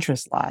shared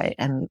interests lie,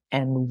 and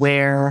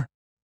where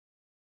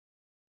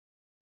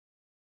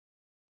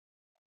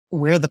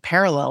the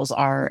parallels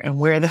are and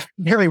where the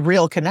very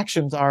real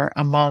connections are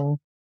among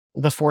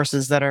the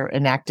forces that are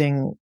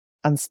enacting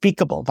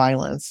unspeakable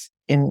violence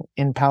in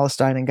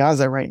Palestine and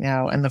Gaza right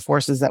now, and the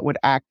forces that would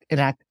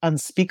enact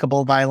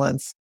unspeakable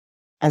violence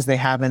as they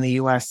have in the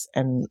US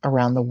and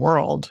around the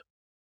world.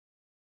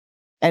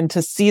 And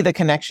to see the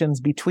connections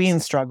between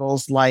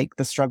struggles like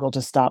the struggle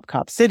to stop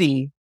Cop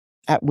City,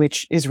 at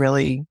which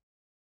Israeli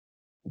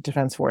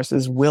defense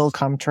forces will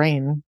come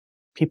train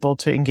people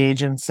to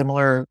engage in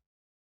similar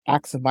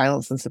acts of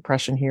violence and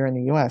suppression here in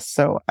the US.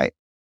 So I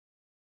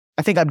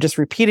think I'm just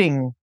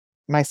repeating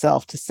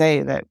myself to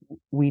say that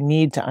we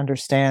need to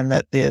understand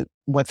that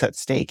what's at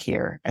stake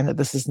here, and that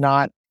this is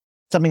not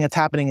something that's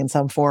happening in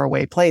some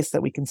faraway place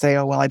that we can say,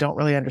 oh, well, I don't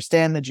really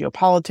understand the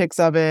geopolitics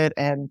of it.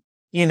 And,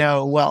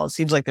 well, it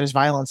seems like there's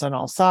violence on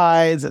all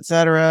sides, et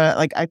cetera.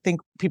 Like, I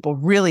think people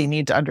really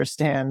need to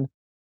understand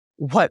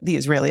what the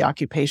Israeli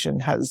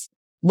occupation has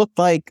looked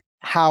like,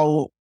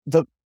 how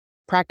the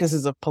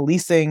practices of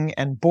policing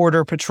and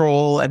border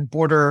patrol and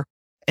border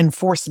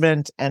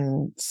enforcement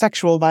and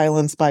sexual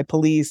violence by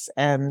police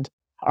and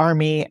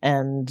army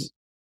and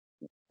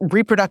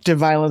reproductive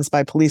violence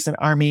by police and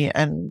army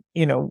and,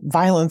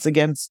 violence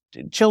against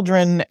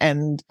children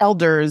and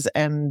elders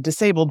and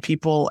disabled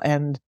people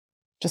and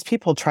just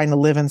people trying to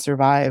live and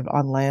survive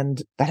on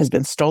land that has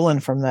been stolen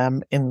from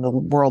them in the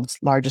world's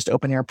largest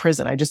open air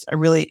prison. I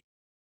really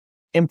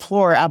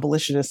implore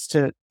abolitionists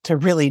to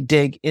really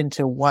dig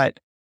into what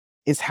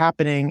is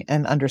happening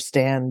and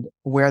understand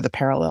where the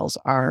parallels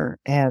are,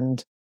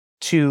 and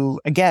to,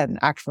 again,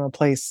 act from a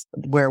place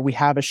where we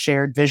have a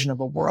shared vision of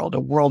a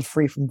world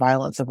free from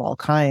violence of all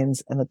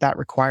kinds, and that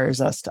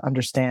requires us to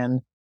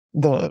understand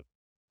the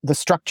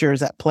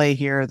structures at play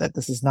here, that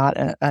this is not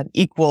an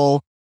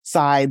equal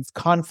sides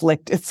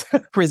conflict. It's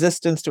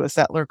resistance to a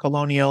settler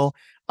colonial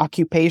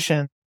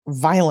occupation,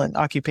 violent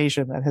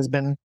occupation that has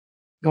been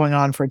going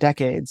on for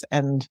decades.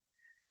 And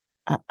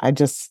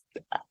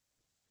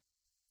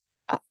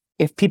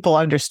if people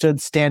understood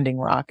Standing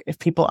Rock, if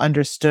people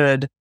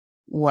understood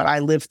what I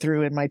lived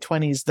through in my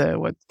 20s,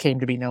 what came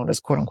to be known as,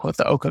 quote unquote,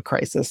 the Oka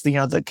crisis,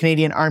 the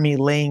Canadian Army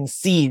laying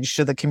siege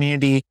to the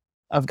community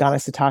of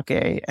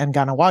Ganasitake and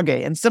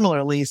Ganawage, and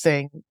similarly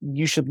saying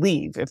you should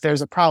leave if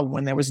there's a problem,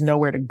 when there was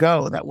nowhere to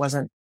go that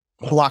wasn't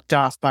blocked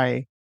off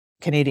by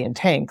Canadian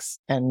tanks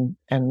and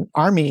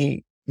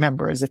army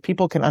members. If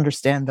people can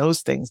understand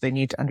those things, they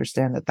need to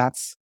understand that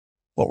that's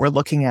what we're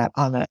looking at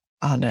on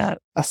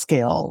a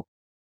scale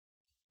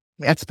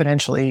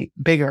exponentially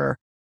bigger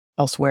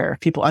elsewhere. If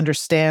people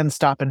understand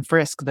stop and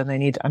frisk, then they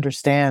need to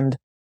understand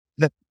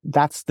that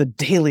that's the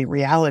daily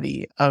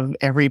reality of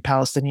every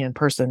Palestinian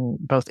person,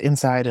 both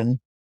inside and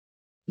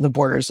the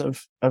borders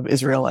of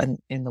Israel and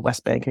in the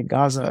West Bank and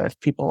Gaza. If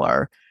people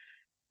are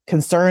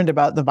concerned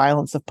about the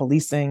violence of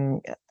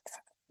policing,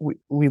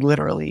 we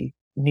literally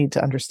need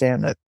to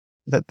understand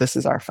that this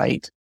is our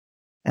fight.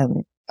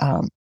 And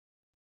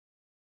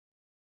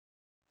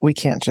we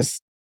can't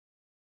just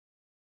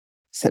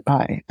sit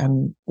by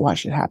and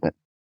watch it happen.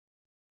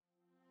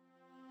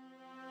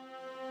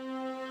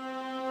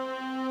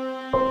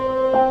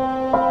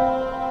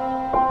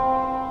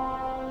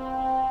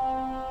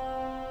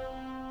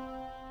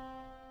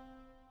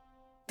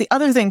 The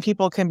other thing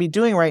people can be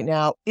doing right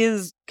now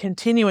is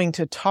continuing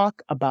to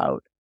talk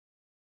about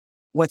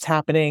what's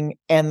happening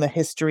and the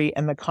history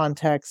and the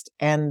context,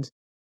 and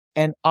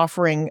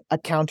offering a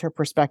counter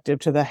perspective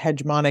to the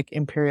hegemonic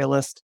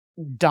imperialist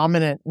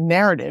dominant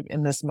narrative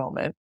in this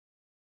moment.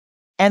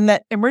 And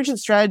that emergent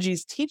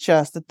strategies teach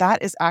us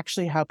that is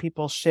actually how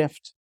people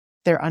shift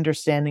their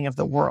understanding of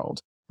the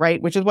world,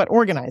 right? Which is what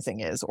organizing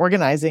is.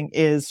 Organizing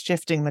is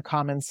shifting the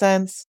common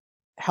sense,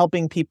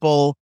 helping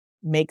people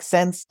make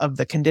sense of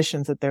the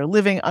conditions that they're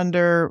living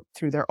under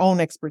through their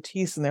own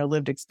expertise and their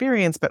lived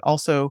experience, but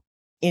also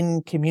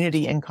in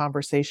community and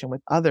conversation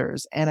with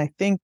others. And I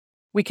think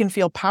we can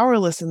feel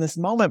powerless in this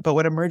moment, but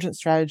what emergent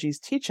strategies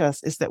teach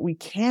us is that we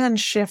can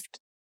shift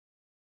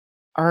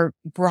our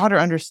broader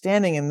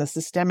understanding and the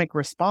systemic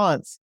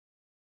response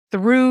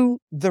through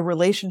the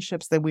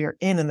relationships that we are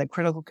in and the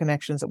critical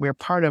connections that we are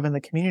part of and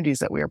the communities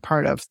that we are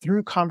part of,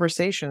 through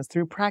conversations,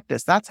 through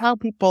practice. That's how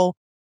people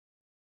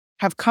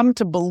have come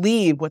to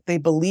believe what they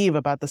believe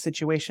about the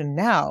situation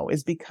now,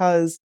 is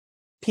because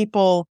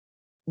people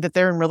that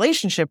they're in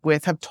relationship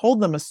with have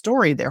told them a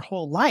story their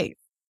whole life.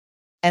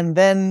 And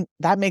then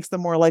that makes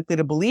them more likely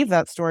to believe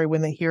that story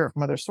when they hear it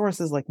from other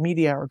sources like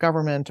media or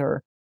government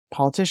or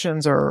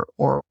politicians or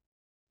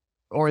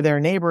or their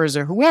neighbors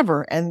or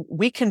whoever. And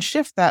we can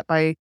shift that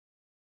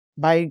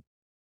by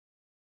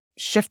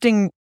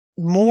shifting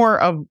more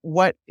of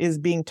what is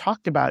being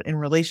talked about in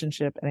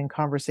relationship and in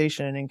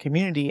conversation and in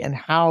community and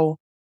how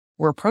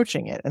we're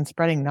approaching it and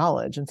spreading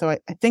knowledge. And so I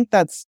think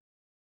that's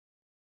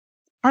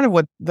part of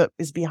what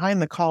is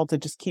behind the call to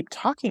just keep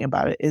talking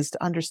about it, is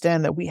to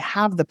understand that we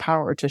have the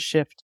power to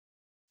shift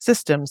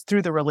systems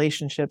through the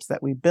relationships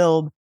that we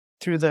build,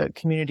 through the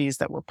communities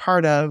that we're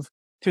part of,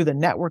 through the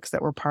networks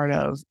that we're part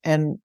of,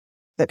 and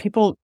that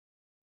people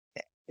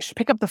should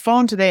pick up the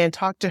phone today and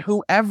talk to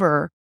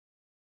whoever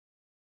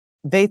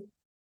they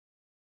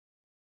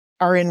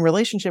are in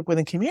relationship with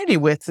and community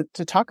with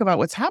to talk about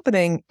what's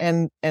happening,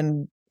 and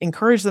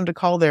encourage them to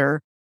call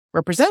their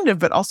representative,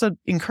 but also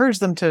encourage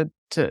them to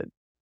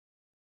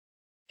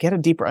get a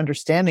deeper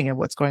understanding of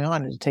what's going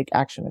on and to take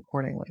action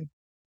accordingly.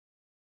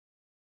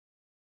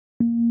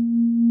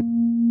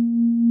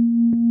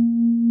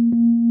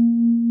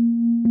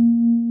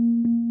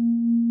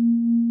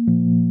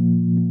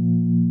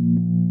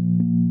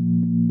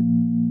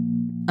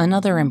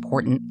 Another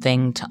important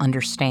thing to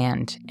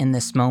understand in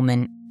this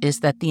moment is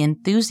that the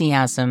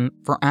enthusiasm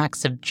for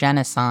acts of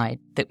genocide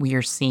that we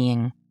are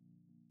seeing,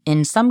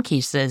 in some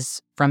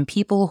cases from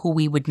people who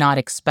we would not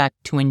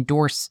expect to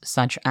endorse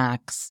such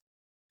acts,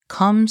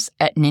 comes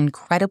at an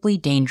incredibly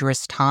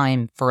dangerous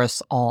time for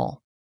us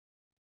all.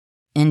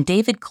 In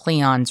David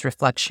Cleon's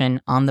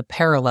reflection on the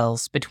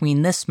parallels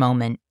between this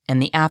moment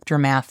and the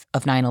aftermath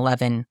of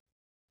 9/11,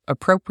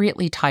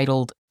 appropriately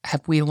titled,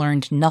 "Have We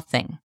Learned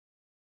Nothing?"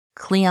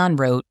 Cleon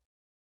wrote,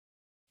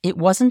 "It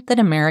wasn't that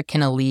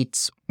American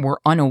elites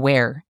were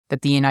unaware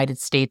that the United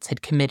States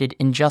had committed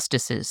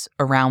injustices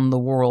around the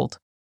world,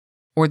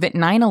 or that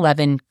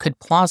 9/11 could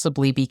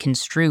plausibly be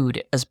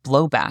construed as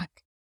blowback.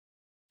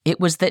 It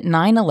was that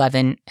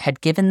 9/11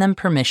 had given them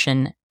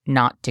permission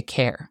not to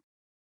care.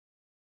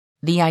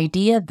 The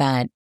idea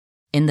that,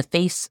 in the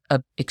face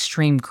of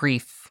extreme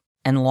grief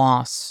and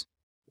loss,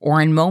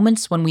 or in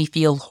moments when we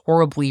feel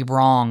horribly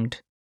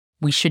wronged,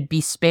 we should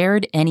be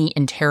spared any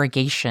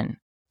interrogation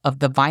of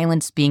the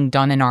violence being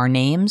done in our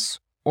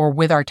names or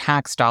with our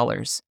tax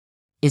dollars,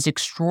 is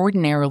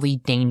extraordinarily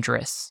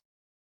dangerous.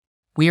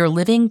 We are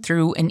living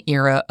through an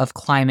era of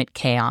climate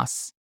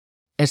chaos.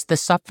 As the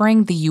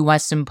suffering the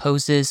U.S.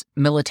 imposes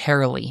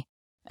militarily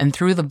and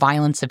through the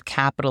violence of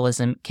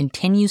capitalism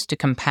continues to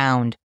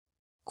compound,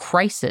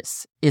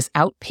 crisis is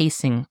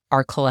outpacing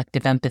our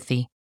collective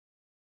empathy.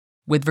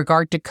 With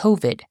regard to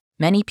COVID,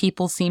 many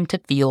people seem to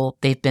feel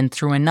they've been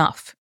through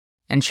enough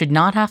and should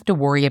not have to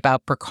worry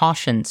about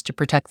precautions to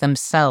protect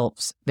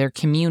themselves, their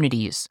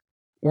communities,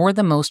 or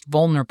the most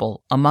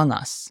vulnerable among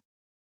us.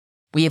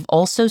 We have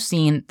also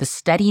seen the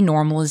steady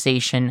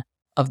normalization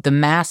of the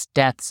mass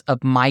deaths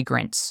of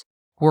migrants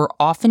who are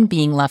often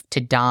being left to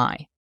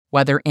die,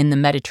 whether in the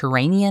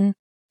Mediterranean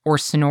or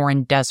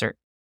Sonoran Desert,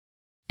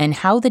 and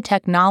how the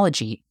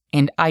technology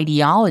and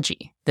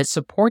ideology that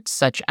supports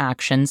such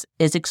actions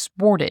is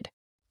exported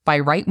by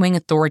right-wing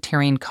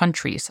authoritarian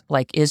countries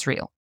like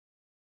Israel.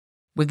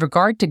 With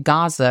regard to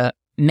Gaza,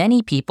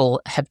 many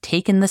people have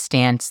taken the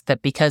stance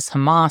that because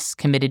Hamas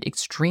committed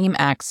extreme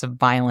acts of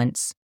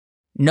violence,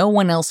 no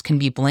one else can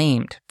be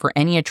blamed for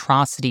any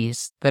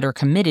atrocities that are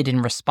committed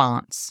in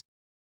response,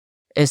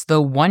 as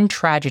though one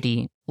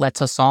tragedy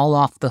lets us all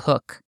off the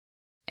hook,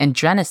 and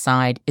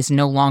genocide is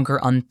no longer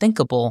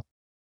unthinkable,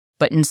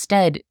 but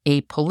instead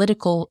a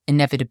political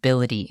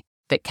inevitability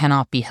that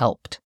cannot be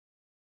helped.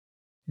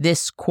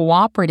 This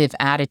cooperative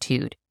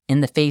attitude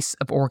in the face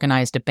of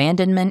organized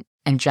abandonment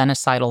and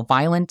genocidal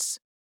violence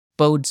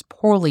bodes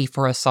poorly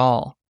for us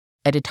all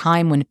at a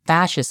time when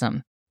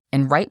fascism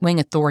and right-wing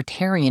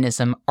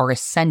authoritarianism are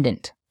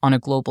ascendant on a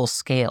global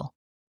scale.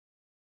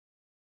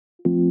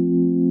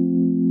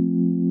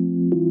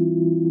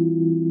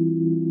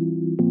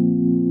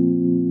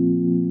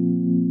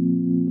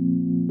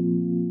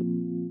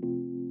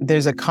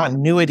 There's a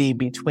continuity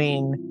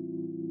between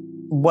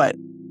what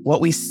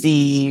we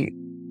see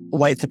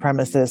white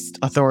supremacist,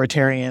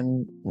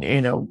 authoritarian,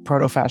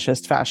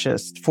 proto-fascist,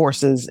 fascist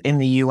forces in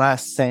the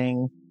U.S.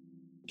 saying,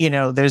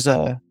 there's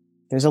a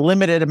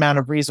limited amount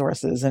of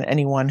resources, and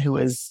anyone who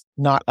is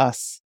not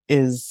us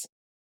is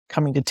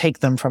coming to take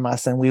them from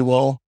us, and we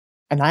will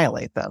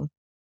annihilate them.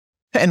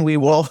 And we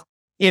will,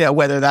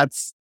 whether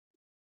that's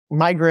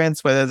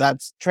migrants, whether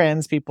that's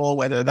trans people,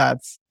 whether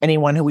that's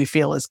anyone who we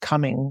feel is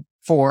coming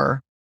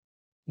for,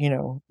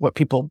 what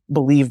people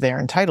believe they're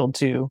entitled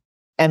to.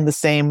 And the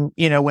same,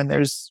 when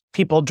there's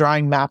people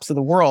drawing maps of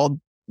the world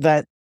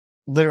that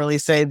literally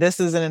say, this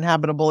is an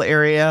inhabitable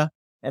area,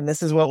 and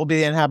this is what will be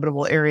the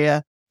inhabitable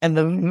area. And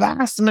the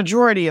vast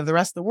majority of the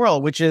rest of the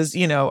world, which is,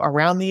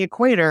 around the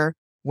equator,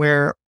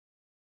 where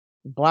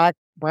Black,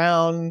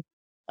 brown,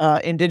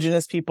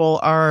 indigenous people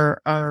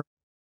are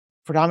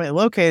predominantly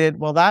located,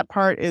 well, that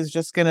part is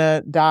just going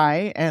to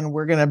die. And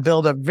we're going to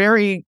build a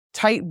very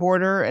tight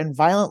border and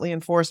violently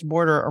enforced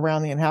border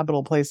around the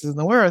inhabitable places in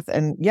the earth.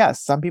 And yes,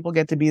 some people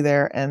get to be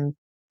there, and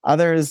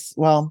others,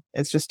 well,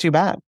 it's just too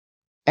bad.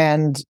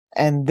 And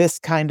this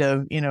kind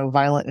of,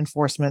 violent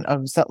enforcement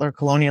of settler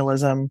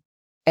colonialism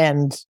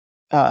and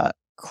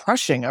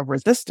crushing of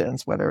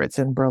resistance, whether it's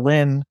in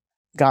Berlin,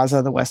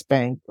 Gaza, the West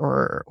Bank,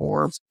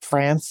 or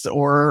France,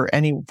 or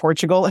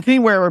Portugal,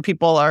 anywhere where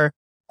people are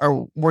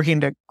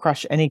working to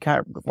crush any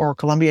kind, or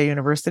Columbia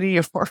University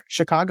or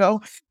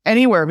Chicago,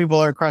 anywhere people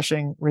are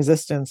crushing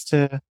resistance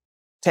to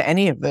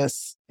any of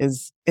this,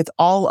 it's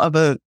all of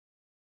the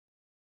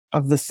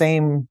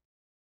same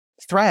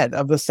thread,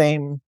 of the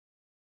same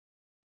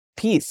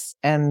piece.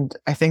 And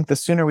I think the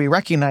sooner we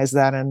recognize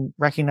that and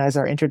recognize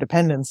our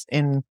interdependence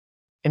in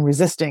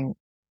resisting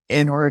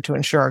in order to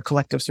ensure our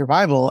collective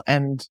survival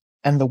and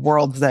the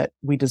world that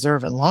we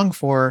deserve and long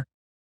for,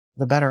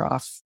 the better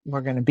off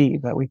we're going to be.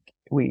 But we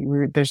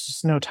there's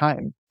just no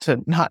time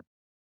to not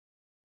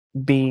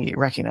be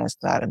recognized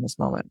that in this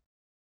moment.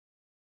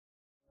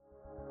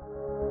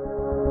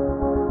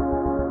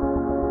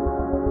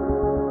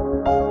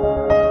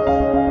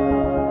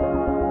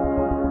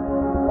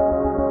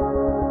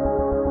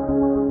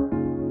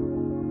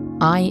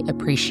 I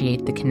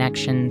appreciate the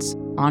connections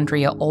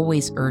Andrea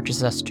always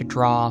urges us to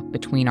draw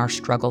between our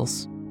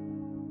struggles.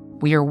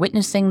 We are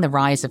witnessing the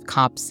rise of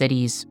cop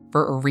cities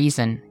for a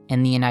reason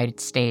in the United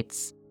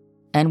States,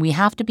 and we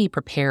have to be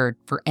prepared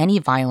for any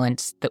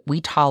violence that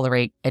we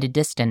tolerate at a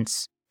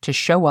distance to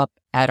show up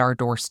at our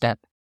doorstep.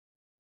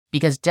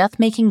 Because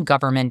death-making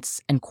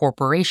governments and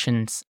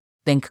corporations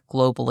think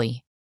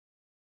globally.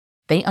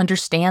 They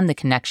understand the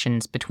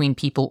connections between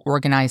people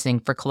organizing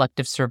for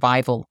collective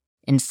survival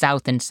in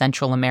South and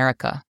Central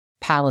America,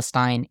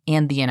 Palestine,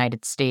 and the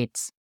United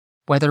States,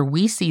 whether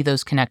we see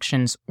those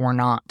connections or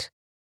not.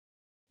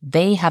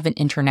 They have an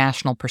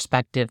international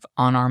perspective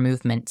on our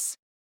movements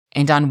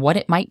and on what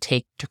it might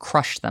take to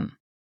crush them.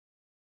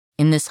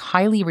 In this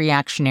highly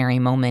reactionary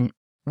moment,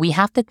 we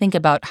have to think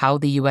about how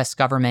the U.S.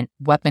 government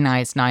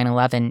weaponized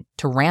 9/11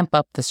 to ramp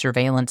up the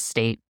surveillance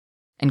state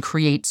and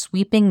create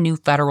sweeping new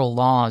federal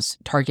laws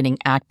targeting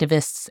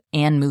activists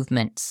and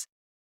movements,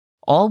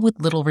 all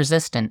with little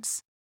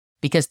resistance,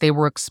 because they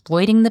were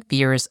exploiting the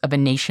fears of a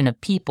nation of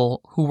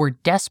people who were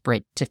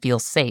desperate to feel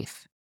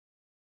safe.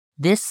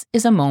 This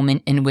is a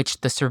moment in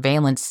which the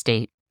surveillance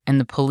state and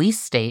the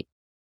police state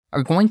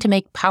are going to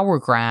make power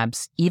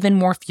grabs even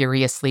more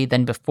furiously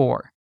than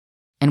before,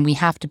 and we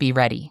have to be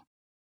ready.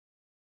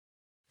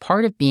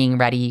 Part of being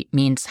ready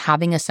means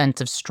having a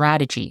sense of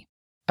strategy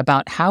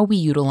about how we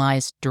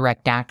utilize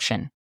direct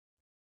action.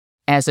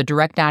 As a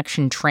direct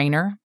action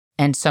trainer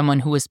and someone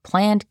who has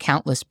planned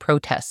countless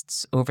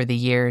protests over the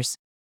years,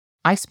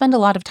 I spend a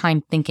lot of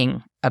time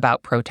thinking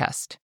about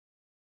protest.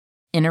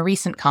 In a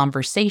recent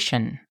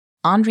conversation,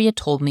 Andrea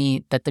told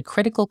me that the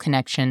critical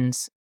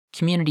connections,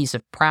 communities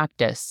of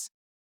practice,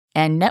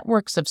 and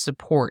networks of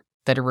support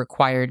that are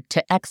required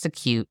to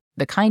execute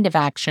the kind of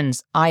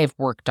actions I have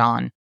worked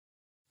on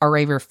are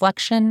a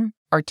reflection,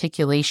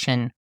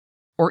 articulation,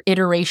 or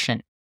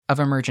iteration of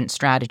emergent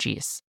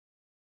strategies.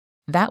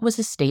 That was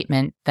a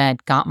statement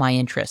that got my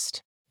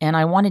interest, and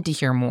I wanted to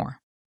hear more.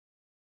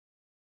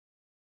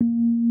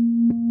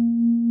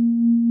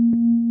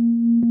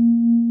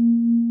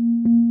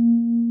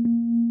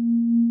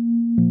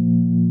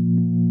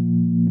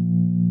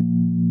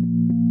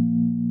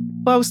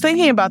 Well, I was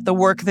thinking about the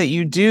work that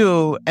you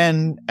do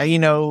and,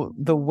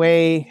 the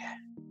way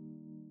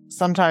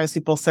sometimes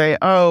people say,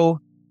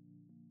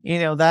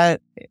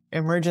 that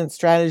emergent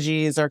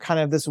strategies are kind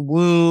of this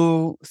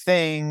woo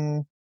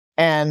thing,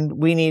 and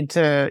we need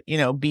to,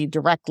 be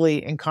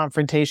directly in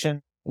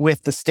confrontation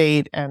with the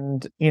state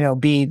and,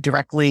 be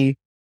directly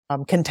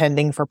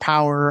contending for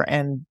power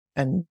and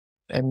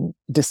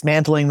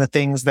dismantling the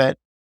things that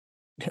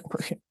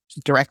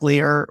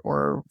directly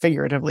or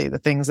figuratively, the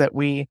things that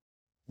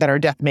are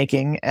death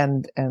making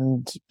and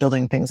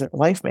building things that are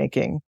life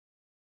making.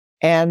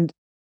 And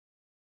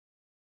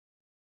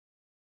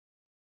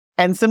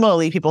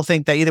similarly, people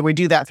think that either we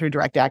do that through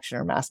direct action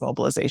or mass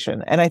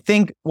mobilization. And I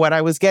think what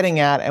I was getting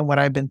at and what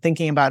I've been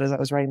thinking about as I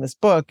was writing this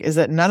book is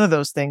that none of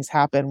those things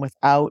happen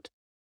without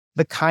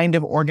the kind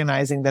of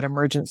organizing that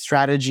emergent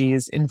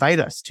strategies invite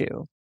us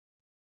to.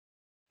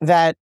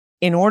 That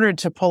in order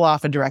to pull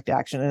off a direct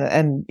action,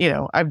 and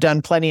I've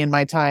done plenty in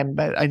my time,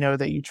 but I know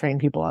that you train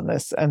people on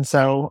this. And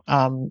so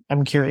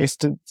I'm curious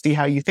to see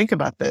how you think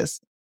about this.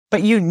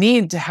 But you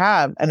need to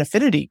have an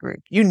affinity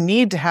group. You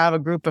need to have a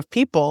group of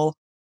people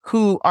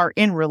who are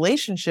in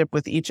relationship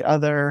with each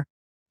other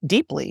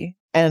deeply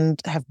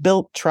and have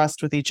built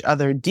trust with each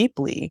other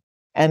deeply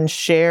and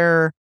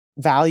share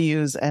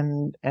values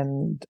and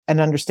an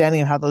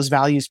understanding of how those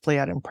values play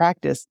out in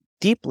practice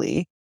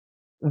deeply,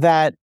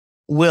 that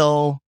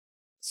will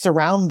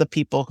surround the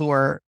people who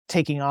are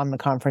taking on the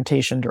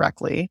confrontation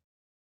directly.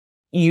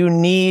 You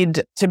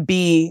need to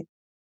be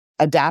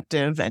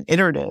adaptive and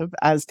iterative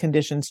as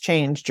conditions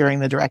change during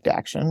the direct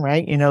action,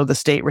 right? The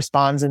state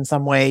responds in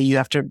some way. You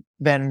have to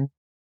then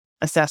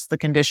assess the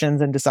conditions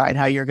and decide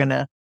how you're going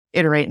to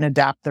iterate and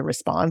adapt the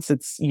response.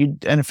 An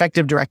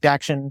effective direct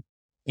action,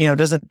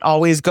 doesn't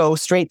always go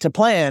straight to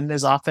plan.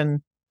 There's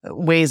often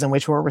ways in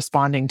which we're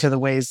responding to the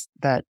ways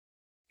that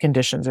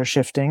conditions are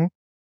shifting.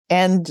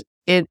 And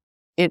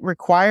it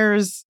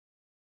requires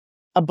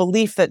a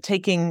belief that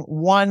taking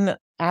one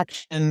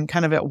action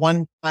kind of at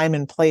one time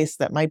and place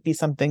that might be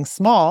something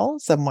small,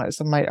 some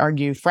might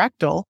argue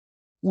fractal,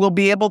 will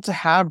be able to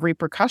have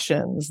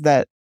repercussions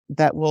that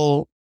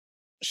will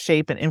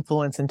shape and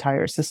influence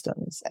entire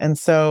systems. And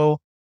so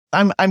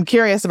I'm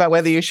curious about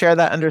whether you share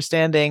that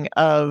understanding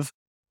of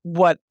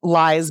what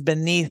lies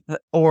beneath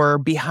or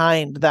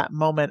behind that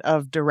moment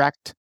of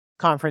direct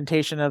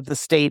confrontation of the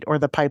state or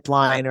the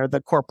pipeline or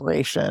the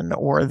corporation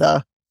or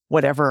the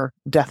whatever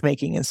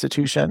death-making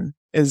institution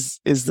is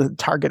the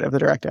target of the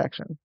direct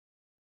action.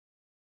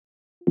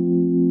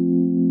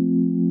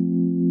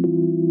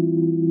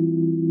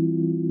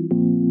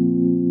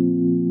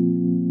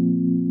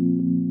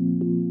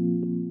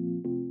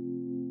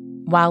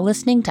 While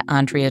listening to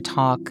Andrea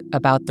talk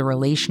about the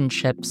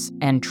relationships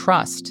and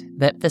trust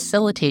that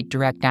facilitate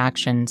direct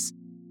actions,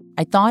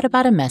 I thought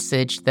about a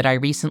message that I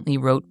recently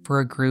wrote for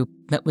a group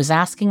that was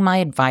asking my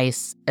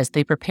advice as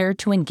they prepared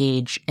to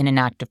engage in an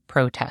act of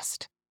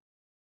protest.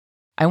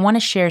 I want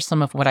to share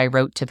some of what I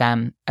wrote to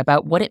them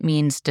about what it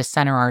means to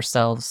center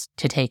ourselves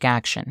to take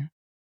action.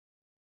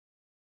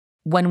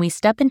 When we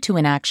step into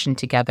an action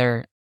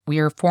together, we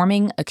are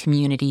forming a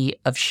community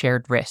of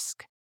shared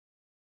risk.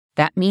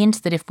 That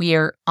means that if we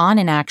are on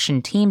an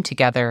action team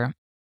together,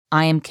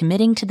 I am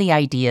committing to the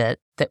idea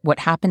that what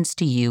happens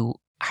to you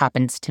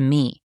happens to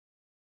me.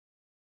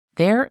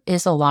 There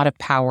is a lot of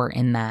power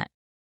in that.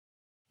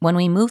 When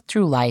we move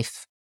through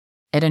life,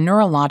 at a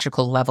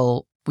neurological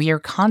level, we are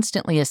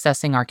constantly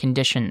assessing our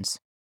conditions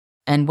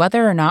and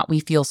whether or not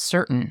we feel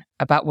certain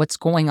about what's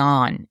going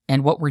on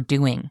and what we're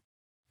doing,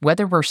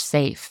 whether we're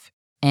safe,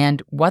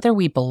 and whether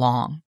we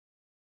belong.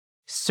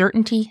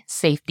 Certainty,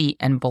 safety,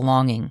 and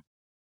belonging.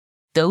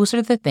 Those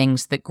are the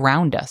things that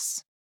ground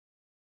us.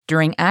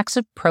 During acts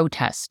of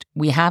protest,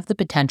 we have the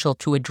potential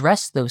to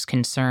address those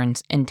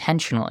concerns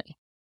intentionally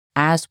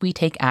as we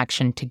take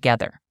action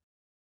together.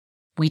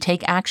 We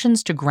take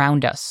actions to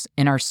ground us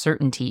in our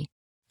certainty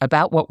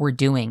about what we're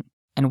doing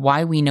and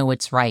why we know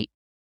it's right.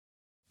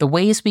 The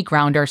ways we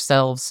ground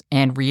ourselves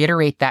and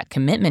reiterate that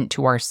commitment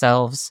to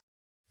ourselves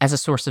as a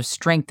source of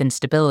strength and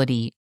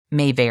stability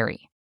may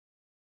vary.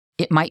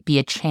 It might be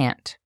a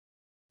chant,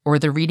 or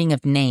the reading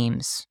of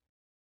names,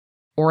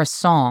 or a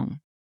song,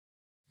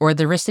 or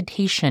the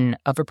recitation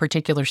of a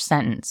particular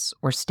sentence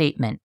or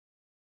statement.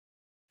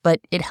 But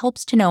it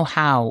helps to know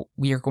how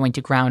we are going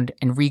to ground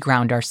and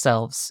reground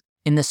ourselves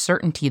in the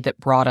certainty that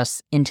brought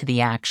us into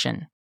the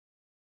action.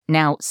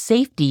 Now,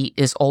 safety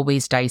is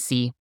always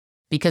dicey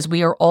because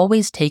we are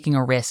always taking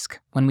a risk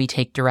when we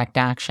take direct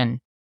action.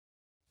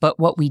 But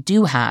what we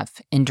do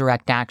have in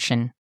direct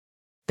action,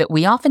 that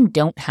we often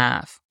don't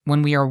have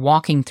when we are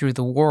walking through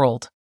the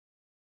world,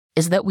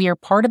 is that we are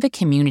part of a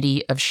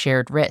community of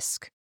shared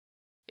risk.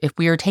 If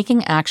we are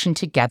taking action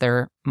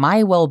together,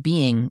 my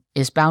well-being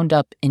is bound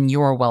up in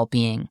your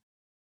well-being.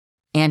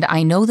 And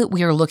I know that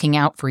we are looking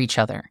out for each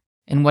other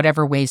in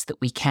whatever ways that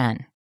we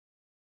can.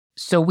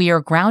 So we are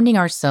grounding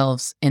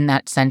ourselves in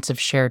that sense of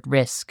shared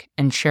risk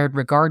and shared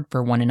regard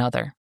for one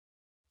another.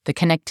 The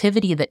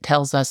connectivity that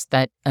tells us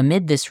that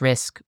amid this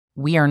risk,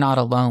 we are not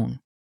alone.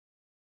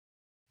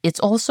 It's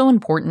also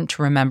important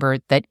to remember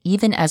that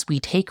even as we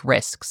take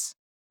risks,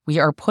 we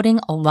are putting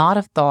a lot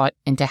of thought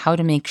into how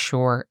to make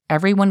sure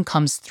everyone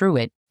comes through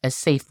it as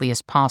safely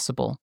as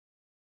possible,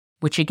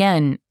 which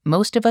again,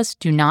 most of us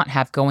do not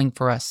have going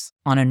for us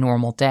on a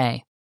normal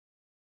day.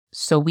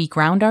 So we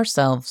ground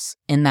ourselves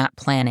in that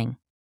planning,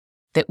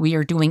 that we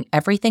are doing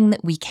everything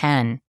that we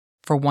can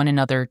for one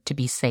another to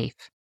be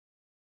safe.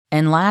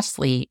 And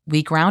lastly,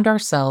 we ground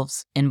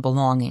ourselves in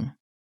belonging.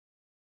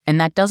 And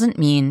that doesn't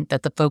mean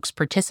that the folks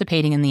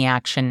participating in the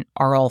action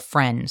are all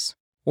friends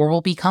or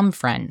will become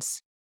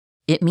friends.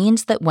 It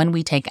means that when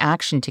we take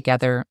action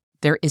together,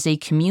 there is a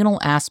communal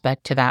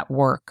aspect to that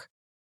work.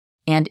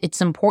 And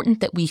it's important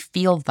that we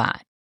feel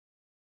that.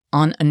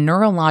 On a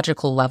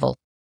neurological level,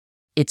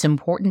 it's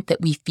important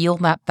that we feel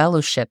that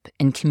fellowship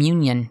and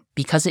communion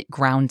because it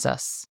grounds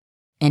us,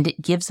 and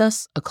it gives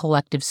us a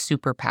collective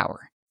superpower.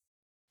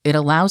 It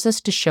allows us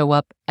to show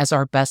up as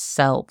our best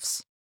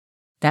selves.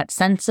 That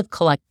sense of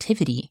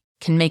collectivity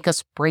can make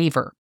us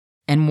braver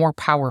and more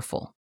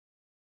powerful.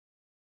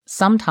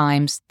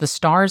 Sometimes the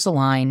stars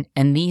align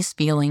and these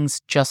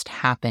feelings just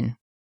happen,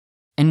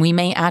 and we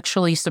may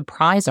actually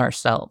surprise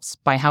ourselves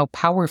by how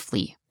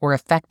powerfully or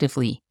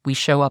effectively we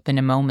show up in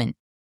a moment.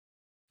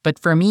 But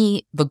for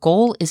me, the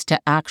goal is to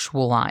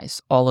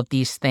actualize all of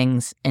these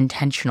things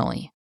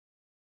intentionally.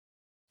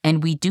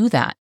 And we do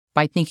that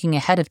by thinking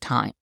ahead of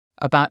time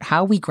about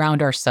how we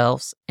ground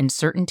ourselves in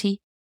certainty,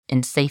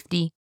 in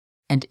safety,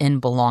 and in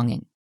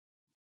belonging.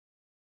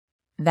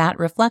 That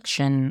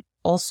reflection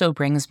also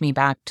brings me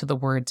back to the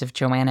words of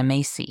Joanna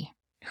Macy,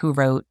 who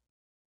wrote,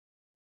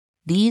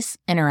 "These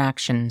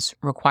interactions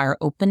require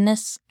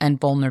openness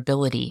and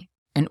vulnerability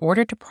in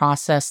order to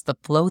process the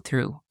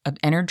flow-through of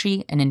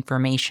energy and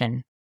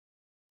information,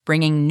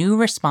 bringing new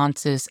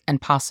responses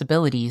and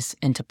possibilities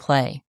into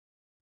play.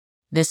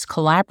 This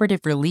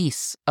collaborative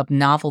release of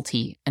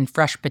novelty and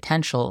fresh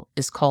potential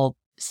is called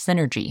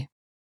synergy.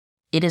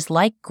 It is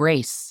like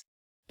grace.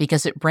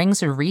 because it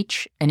brings a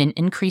reach and an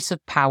increase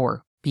of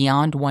power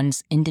beyond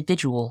one's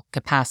individual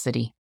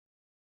capacity.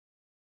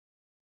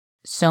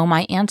 So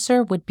my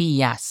answer would be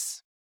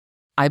yes.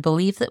 I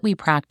believe that we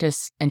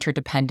practice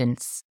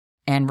interdependence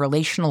and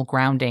relational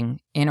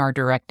grounding in our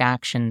direct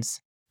actions,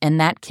 and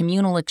that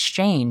communal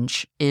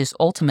exchange is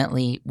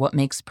ultimately what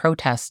makes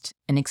protest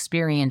an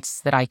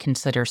experience that I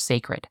consider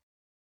sacred.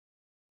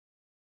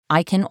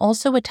 I can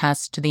also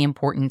attest to the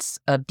importance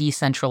of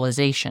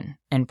decentralization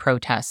in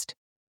protest,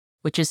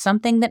 which is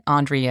something that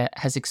Andrea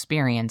has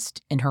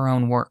experienced in her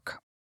own work.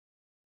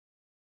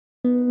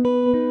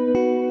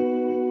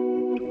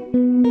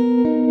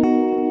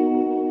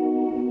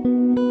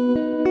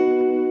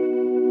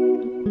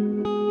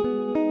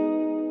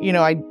 You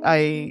know,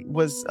 I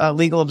was a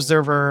legal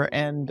observer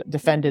and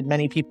defended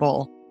many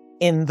people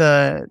in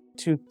the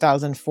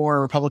 2004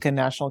 Republican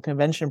National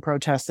Convention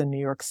protests in New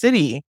York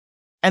City.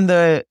 And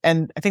I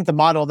think the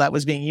model that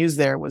was being used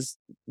there was,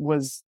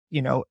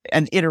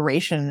 an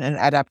iteration and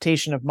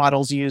adaptation of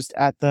models used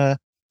at the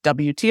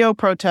WTO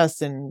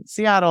protests in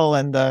Seattle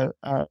and the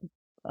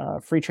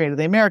Free Trade of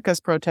the Americas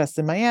protests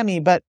in Miami.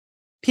 But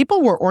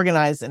people were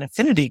organized in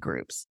affinity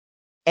groups.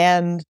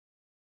 And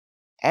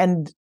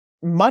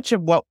much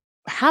of what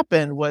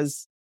happened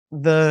was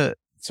the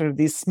sort of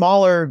these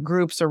smaller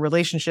groups or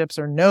relationships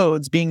or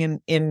nodes being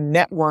in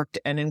networked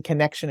and in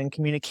connection and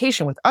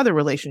communication with other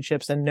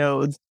relationships and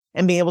nodes,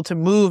 and being able to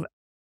move,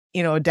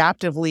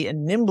 adaptively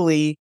and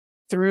nimbly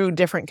through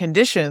different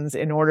conditions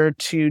in order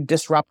to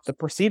disrupt the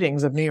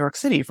proceedings of New York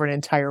City for an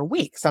entire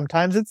week.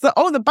 Sometimes it's the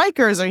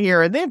bikers are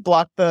here and they've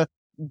blocked the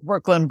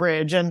Brooklyn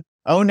Bridge, and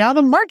now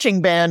the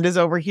marching band is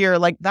over here.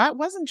 Like, that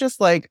wasn't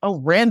just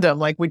random,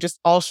 like we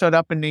just all showed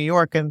up in New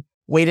York and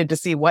waited to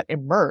see what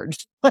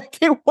emerged. Like,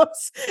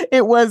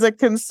 it was a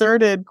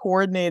concerted,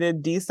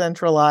 coordinated,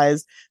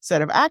 decentralized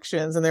set of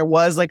actions. And there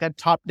was like a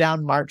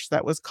top-down march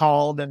that was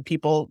called and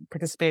people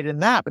participated in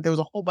that. But there was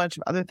a whole bunch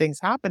of other things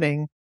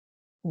happening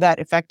that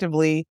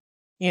effectively,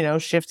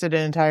 shifted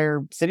an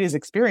entire city's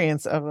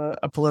experience of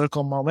a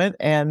political moment.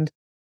 And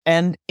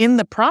in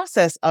the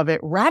process of it,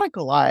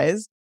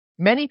 radicalized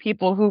many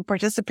people who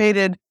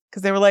participated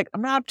because they were like,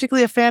 I'm not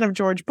particularly a fan of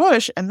George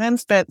Bush, and then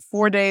spent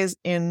 4 days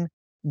in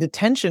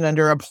detention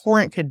under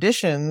abhorrent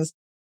conditions,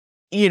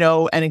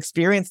 and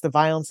experienced the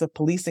violence of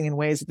policing in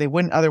ways that they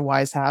wouldn't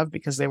otherwise have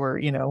because they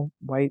were,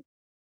 white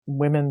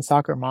women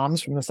soccer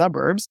moms from the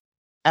suburbs,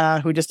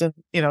 who just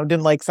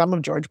didn't like some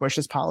of George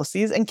Bush's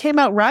policies, and came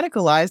out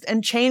radicalized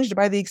and changed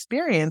by the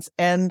experience,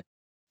 and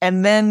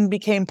then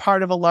became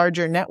part of a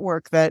larger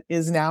network that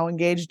is now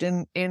engaged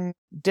in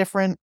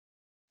different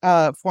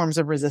forms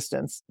of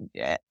resistance.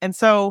 And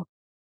so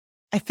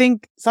I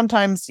think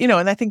sometimes, and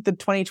I think the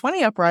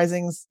 2020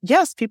 uprisings,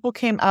 yes, people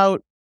came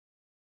out,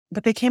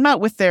 but they came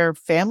out with their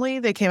family,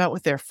 they came out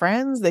with their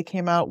friends, they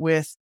came out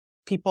with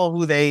people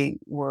who they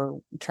were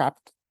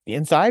trapped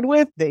inside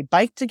with, they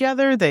biked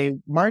together, they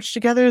marched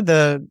together,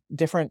 the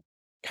different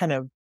kind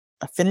of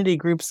affinity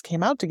groups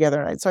came out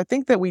together. Right? So I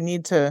think that we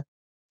need to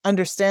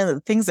understand that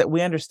the things that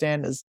we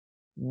understand as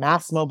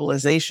mass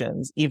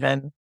mobilizations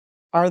even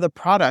are the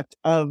product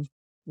of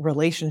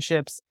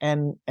relationships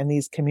and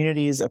these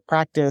communities of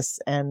practice,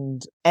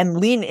 and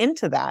lean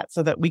into that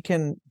so that we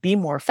can be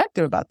more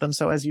effective about them.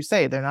 So as you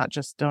say, they're not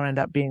just, don't end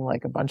up being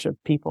like a bunch of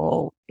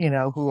people,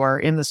 who are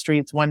in the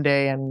streets one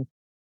day and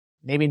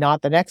maybe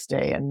not the next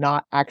day, and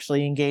not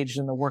actually engaged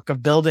in the work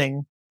of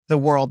building the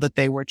world that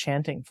they were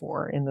chanting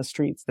for in the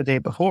streets the day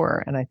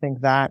before. And I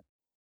think that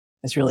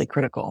is really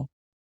critical.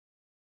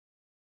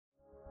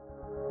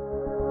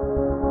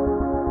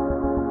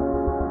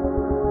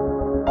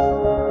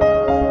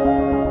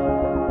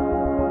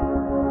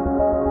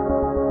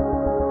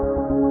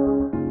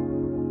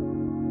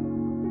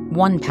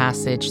 One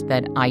passage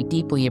that I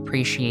deeply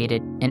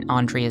appreciated in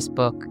Andrea's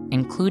book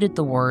included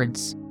the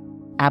words,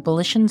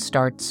 "Abolition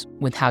starts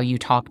with how you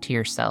talk to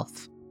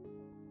yourself."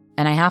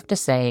 And I have to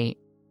say,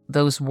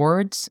 those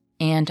words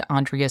and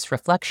Andrea's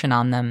reflection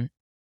on them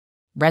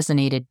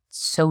resonated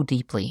so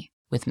deeply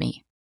with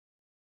me.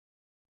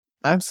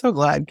 I'm so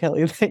glad,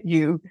 Kelly, that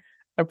you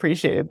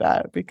appreciated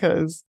that,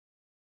 because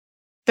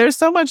there's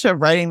so much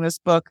of writing this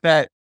book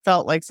that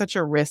felt like such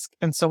a risk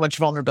and so much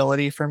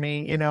vulnerability for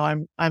me.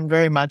 I'm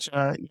very much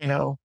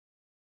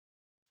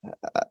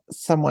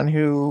someone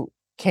who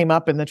came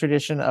up in the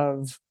tradition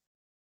of,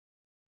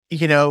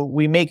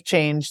 we make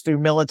change through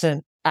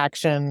militant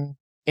action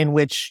in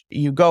which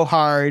you go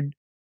hard,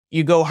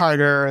 you go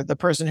harder. The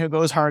person who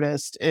goes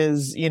hardest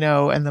is,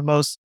 and the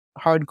most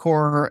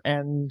hardcore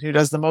and who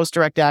does the most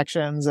direct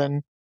actions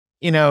and,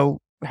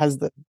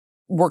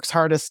 works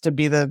hardest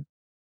to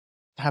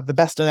have the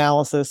best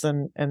analysis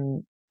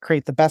and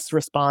create the best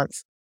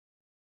response.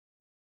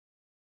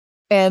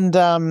 And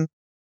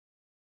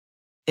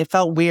it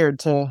felt weird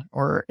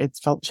it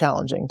felt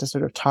challenging to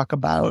sort of talk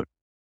about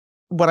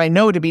what I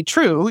know to be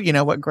true,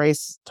 what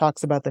Grace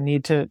talks about, the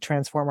need to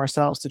transform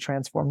ourselves to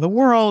transform the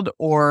world,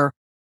 or,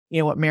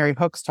 what Mary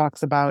Hooks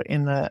talks about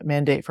in the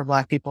Mandate for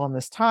Black People in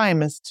This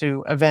Time is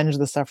to avenge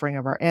the suffering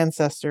of our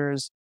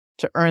ancestors,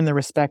 to earn the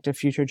respect of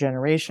future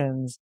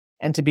generations.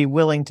 and to be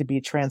willing to be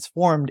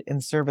transformed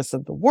in service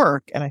of the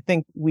work. And I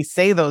think we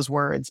say those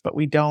words, but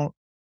we don't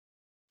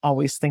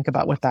always think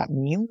about what that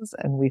means.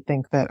 And we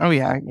think that, oh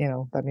yeah,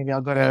 that maybe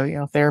I'll go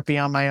to, therapy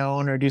on my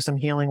own, or do some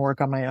healing work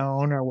on my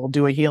own, or we'll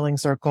do a healing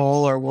circle,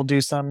 or we'll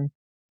do some,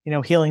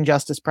 healing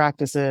justice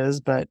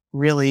practices. But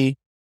really,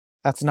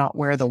 that's not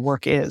where the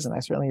work is. And I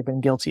certainly have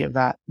been guilty of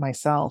that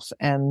myself.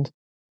 And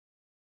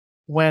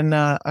when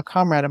a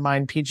comrade of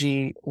mine,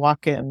 PG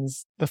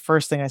Watkins, the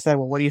first thing I said,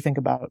 well, what do you think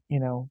about,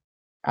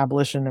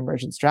 abolition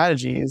emergent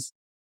strategies?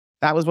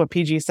 That was what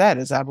PG said,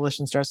 is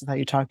abolition starts with how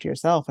you talk to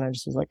yourself. And I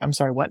just was like, I'm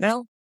sorry, what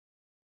now?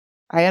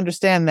 I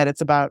understand that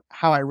it's about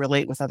how I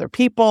relate with other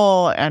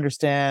people. I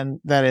understand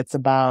that it's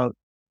about,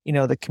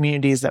 the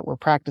communities that we're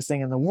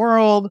practicing in the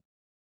world.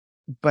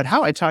 But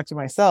how I talk to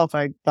myself,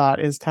 I thought,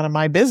 is kind of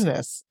my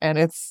business. And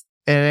it's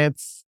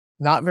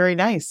not very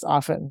nice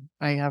often.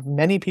 I have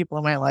many people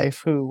in my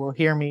life who will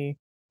hear me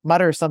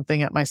mutter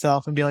something at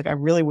myself and be like, I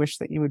really wish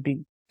that you would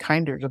be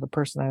kinder to the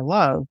person I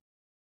love.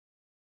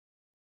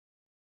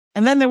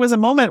 And then there was a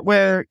moment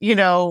where,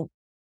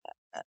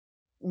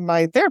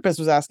 my therapist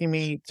was asking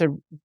me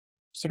to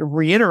sort of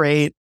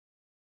reiterate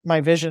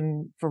my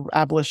vision for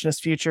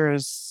abolitionist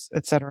futures,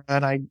 et cetera.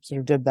 And I sort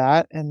of did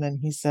that. And then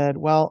he said,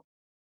 well,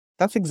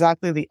 that's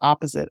exactly the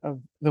opposite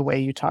of the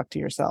way you talk to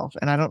yourself.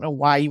 And I don't know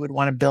why you would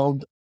want to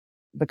build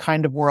the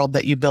kind of world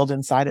that you build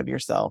inside of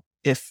yourself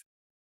if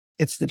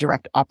it's the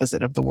direct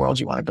opposite of the world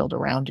you want to build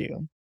around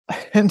you.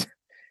 And,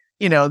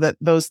 that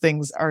those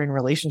things are in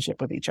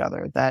relationship with each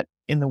other, that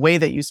in the way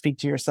that you speak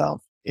to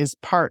yourself is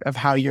part of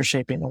how you're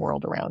shaping the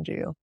world around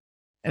you.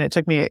 And it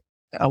took me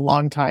a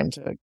long time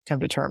to come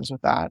to terms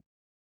with that.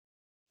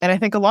 And I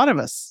think a lot of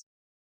us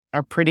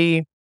are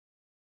pretty,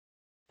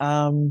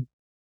 the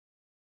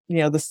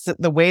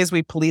ways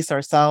we police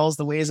ourselves,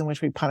 the ways in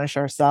which we punish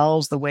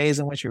ourselves, the ways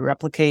in which we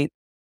replicate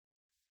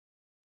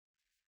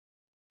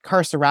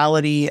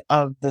carcerality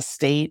of the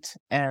state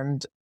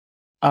and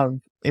of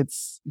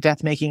its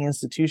death-making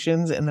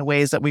institutions, and the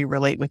ways that we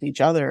relate with each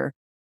other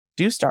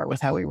do start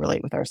with how we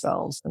relate with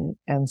ourselves.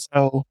 And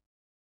so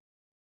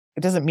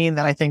it doesn't mean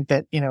that I think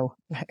that,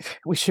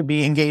 we should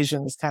be engaged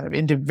in this kind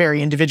of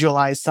very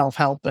individualized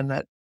self-help and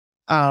that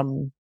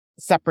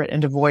separate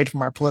and devoid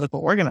from our political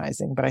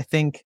organizing. But I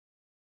think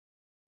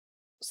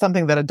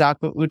something that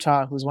Adakwa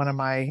Uta, who's one of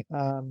my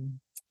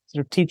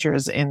sort of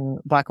teachers in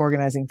Black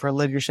organizing for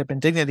leadership and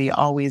dignity,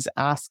 always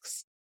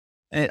asks,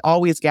 and it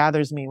always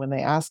gathers me when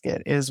they ask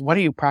it, is what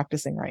are you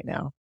practicing right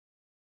now?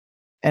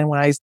 And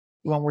when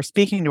we're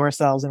speaking to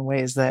ourselves in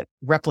ways that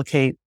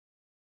replicate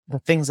the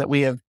things that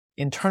we have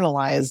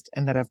internalized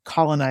and that have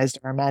colonized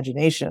our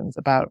imaginations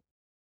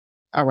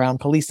around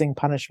policing,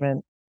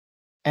 punishment,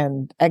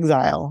 and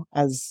exile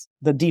as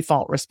the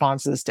default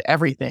responses to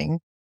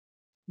everything,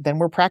 then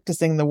we're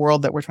practicing the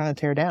world that we're trying to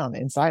tear down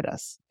inside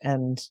us.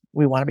 And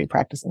we want to be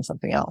practicing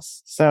something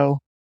else. So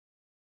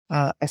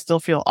I still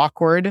feel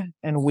awkward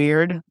and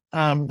weird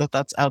that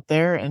that's out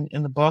there and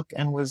in the book,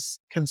 and was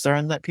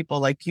concerned that people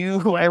like you,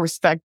 who I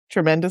respect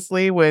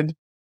tremendously, would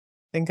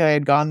think I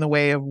had gone the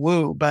way of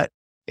woo. But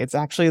it's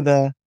actually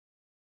the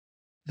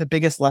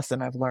biggest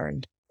lesson I've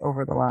learned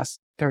over the last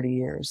 30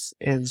 years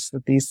is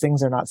that these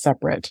things are not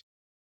separate,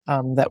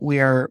 that we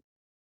are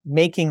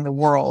making the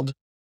world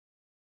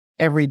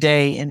every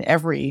day in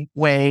every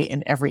way,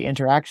 in every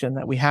interaction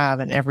that we have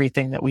and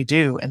everything that we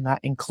do. And that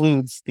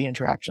includes the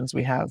interactions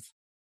we have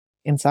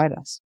inside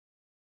us.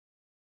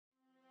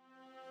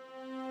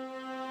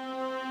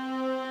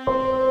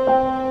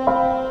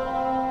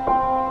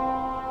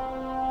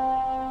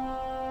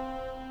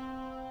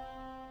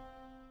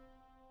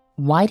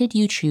 Why did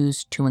you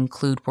choose to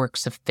include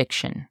works of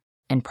fiction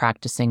in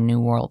practicing New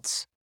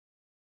Worlds?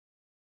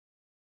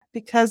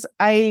 Because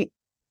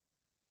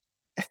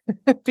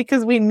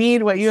because we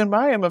need what you and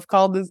Mariam have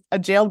called a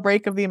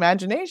jailbreak of the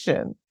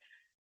imagination.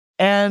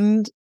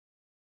 And,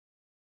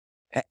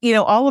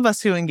 all of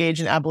us who engage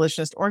in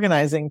abolitionist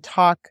organizing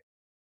talk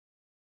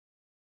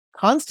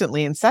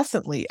constantly,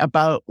 incessantly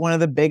about one of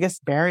the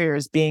biggest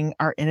barriers being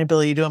our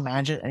inability to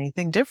imagine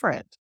anything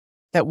different,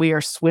 that we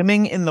are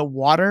swimming in the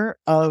water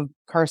of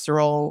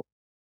carceral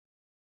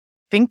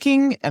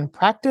thinking and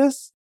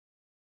practice.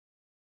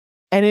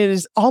 And it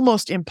is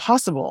almost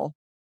impossible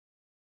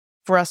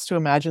for us to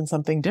imagine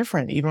something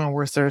different, even when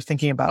we're sort of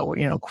thinking about,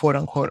 quote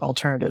unquote,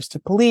 alternatives to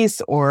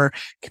police or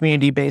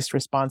community-based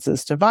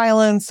responses to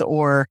violence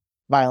or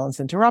violence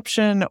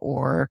interruption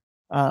or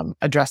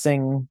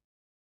addressing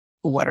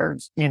what are,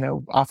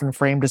 often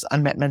framed as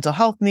unmet mental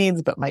health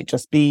needs, but might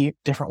just be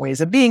different ways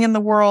of being in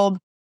the world.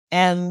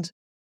 And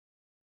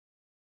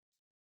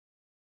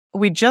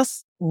we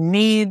just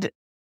need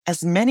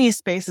as many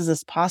spaces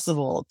as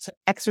possible to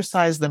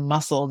exercise the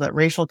muscle that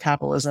racial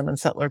capitalism and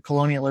settler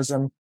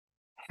colonialism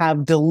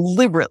have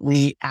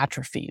deliberately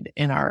atrophied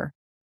in our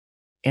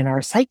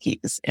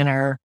psyches,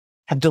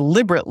 have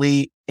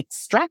deliberately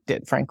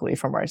extracted, frankly,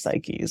 from our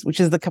psyches,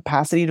 which is the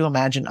capacity to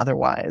imagine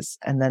otherwise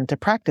and then to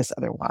practice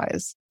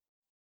otherwise.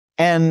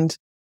 And,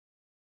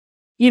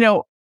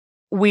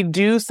 we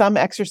do some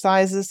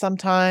exercises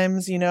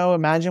sometimes,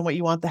 imagine what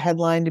you want the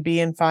headline to be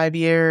in 5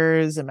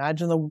 years,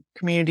 imagine the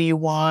community you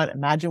want,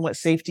 imagine what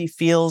safety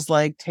feels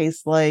like,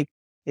 tastes like,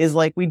 is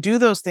like. We do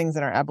those things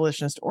in our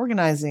abolitionist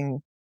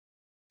organizing.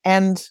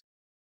 And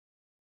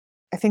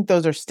I think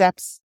those are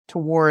steps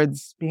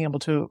towards being able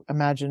to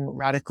imagine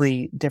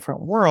radically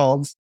different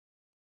worlds.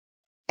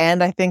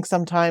 And I think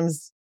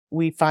sometimes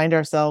we find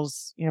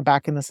ourselves,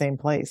 back in the same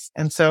place.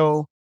 And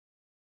so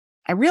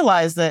I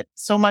realized that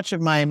so much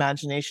of my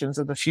imaginations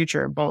of the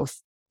future,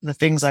 both the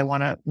things I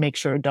want to make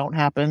sure don't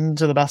happen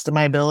to the best of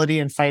my ability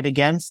and fight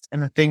against,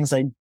 and the things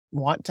I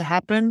want to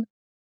happen,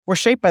 were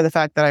shaped by the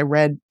fact that I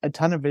read a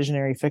ton of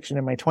visionary fiction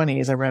in my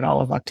 20s. I read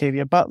all of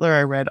Octavia Butler.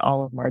 I read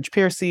all of Marge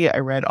Piercy. I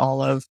read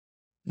all of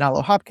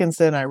Nalo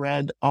Hopkinson. I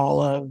read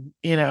all of,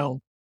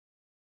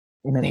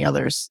 many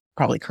others,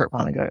 probably Kurt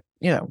Vonnegut,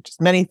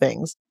 just many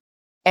things.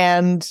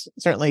 And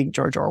certainly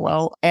George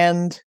Orwell.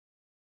 And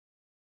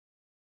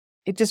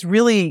it just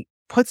really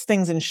puts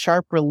things in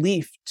sharp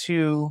relief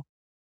to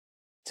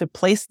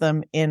place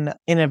them in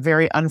a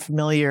very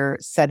unfamiliar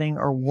setting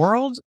or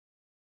world,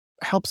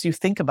 helps you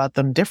think about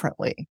them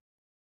differently.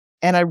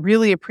 And I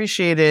really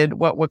appreciated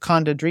what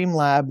Wakanda Dream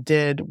Lab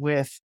did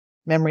with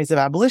Memories of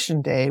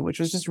Abolition Day, which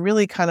was just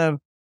really kind of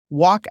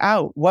walk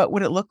out. What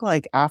would it look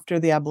like after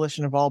the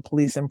abolition of all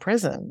police and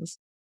prisons?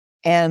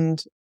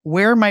 And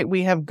where might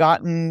we have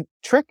gotten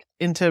tricked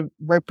into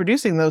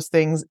reproducing those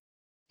things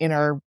in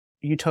our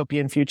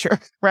utopian future,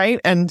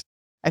 right? And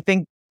I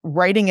think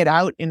writing it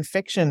out in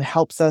fiction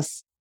helps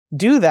us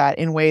do that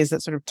in ways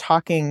that sort of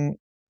talking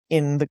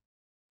in the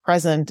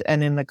present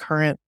and in the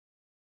current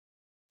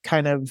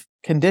kind of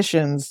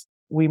conditions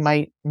we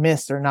might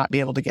miss or not be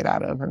able to get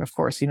out of. And of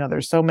course,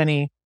 there's so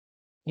many,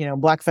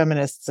 Black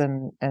feminists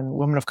and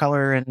women of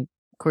color and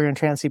queer and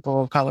trans people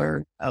of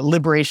color,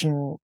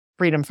 liberation,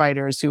 freedom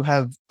fighters who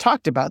have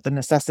talked about the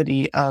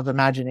necessity of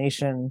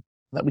imagination,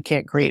 that we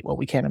can't create what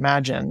we can't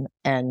imagine,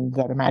 and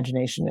that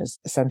imagination is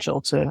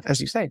essential to,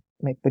 as you say,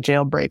 make the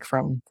jailbreak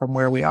from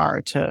where we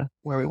are to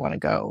where we want to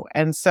go.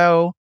 And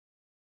so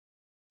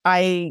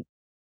I,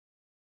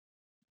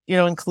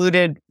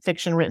 included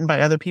fiction written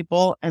by other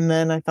people. And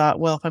then I thought,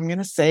 well, if I'm going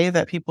to say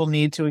that people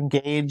need to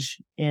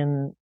engage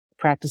in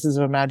practices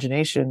of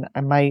imagination, I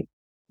might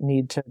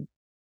need to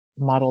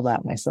model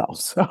that myself.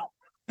 So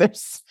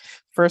there's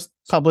first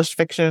published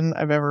fiction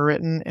I've ever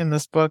written in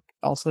this book.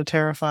 Also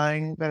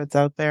terrifying that it's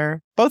out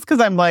there. Both because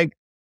I'm like,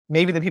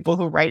 maybe the people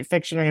who write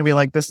fiction are going to be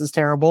like, this is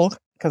terrible,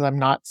 because I'm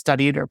not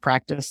studied or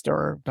practiced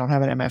or don't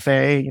have an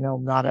MFA,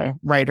 not a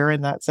writer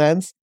in that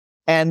sense.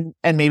 And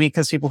maybe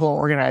because people who are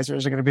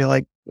organizers are going to be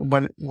like,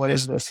 what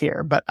is this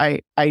here? But I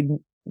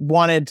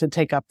wanted to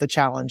take up the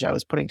challenge I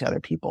was putting to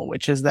other people,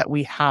 which is that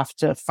we have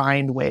to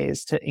find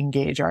ways to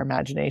engage our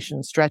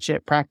imagination, stretch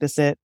it, practice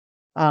it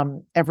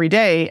every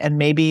day. And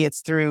maybe it's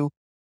through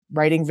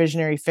writing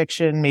visionary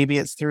fiction, maybe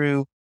it's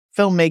through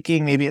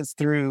filmmaking, maybe it's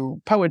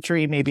through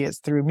poetry, maybe it's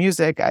through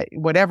music,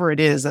 whatever it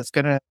is that's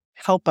going to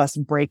help us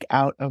break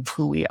out of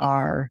who we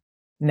are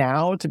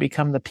now to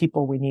become the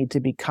people we need to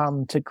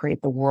become to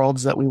create the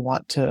worlds that we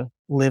want to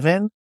live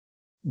in.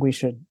 We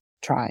should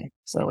try.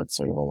 So it's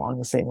sort of along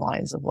the same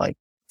lines of like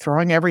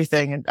throwing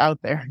everything out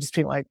there, just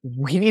being like,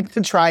 we need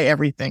to try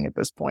everything at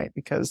this point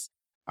because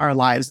our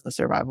lives and the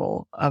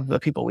survival of the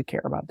people we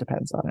care about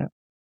depends on it.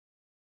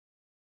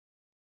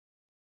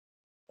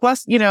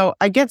 Plus,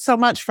 I get so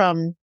much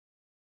from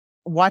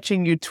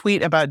watching you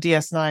tweet about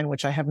DS9,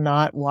 which I have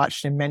not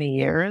watched in many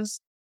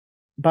years,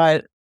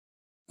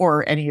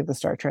 or any of the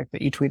Star Trek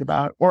that you tweet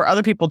about, or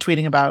other people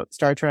tweeting about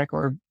Star Trek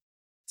or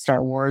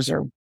Star Wars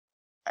or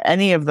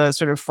any of the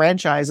sort of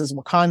franchises,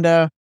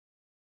 Wakanda,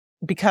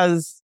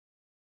 because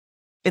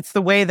it's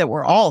the way that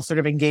we're all sort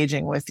of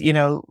engaging with,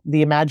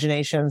 the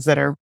imaginations that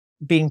are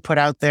being put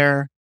out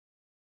there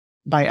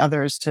by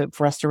others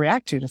for us to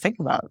react to think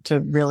about, to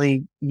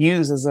really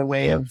use as a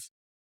way of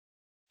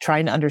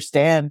trying to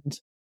understand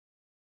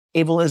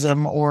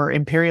ableism or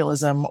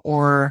imperialism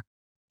or,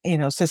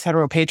 cis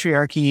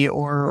heteropatriarchy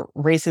or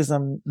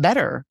racism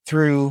better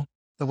through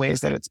the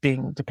ways that it's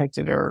being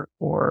depicted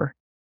or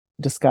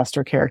discussed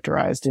or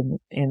characterized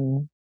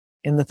in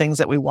the things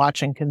that we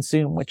watch and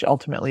consume, which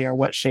ultimately are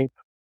what shape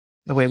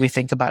the way we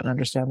think about and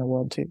understand the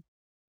world too.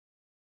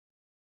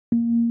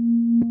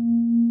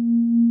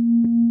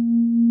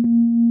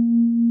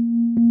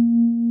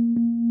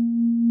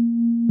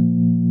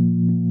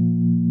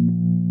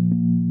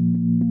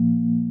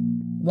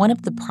 One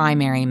of the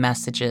primary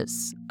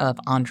messages of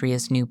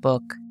Andrea's new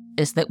book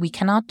is that we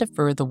cannot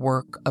defer the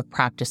work of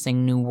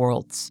practicing new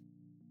worlds.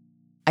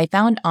 I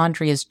found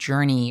Andrea's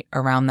journey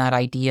around that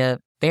idea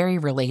very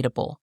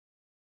relatable,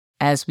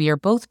 as we are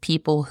both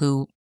people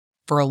who,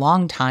 for a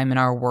long time in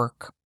our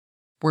work,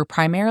 were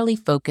primarily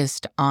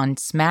focused on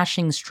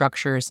smashing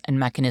structures and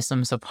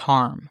mechanisms of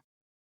harm,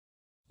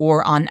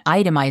 or on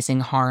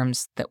itemizing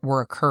harms that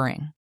were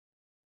occurring.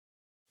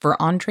 For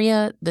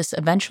Andrea, this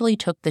eventually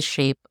took the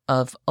shape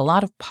of a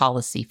lot of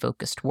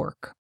policy-focused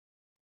work.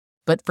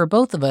 But for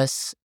both of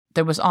us,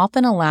 there was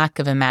often a lack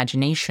of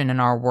imagination in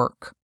our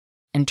work,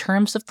 in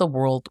terms of the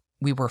world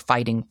we were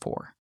fighting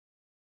for.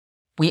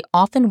 We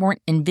often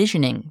weren't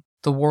envisioning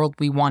the world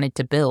we wanted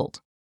to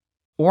build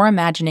or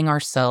imagining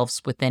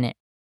ourselves within it.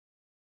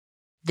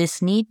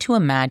 This need to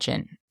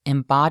imagine,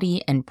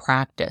 embody, and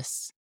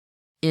practice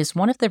is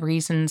one of the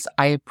reasons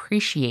I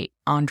appreciate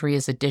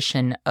Andrea's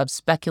addition of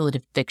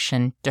speculative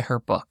fiction to her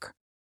book.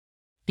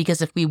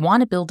 Because if we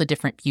want to build a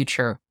different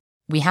future,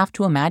 we have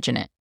to imagine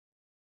it.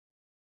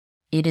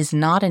 It is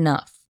not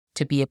enough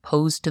to be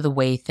opposed to the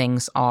way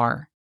things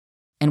are,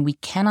 and we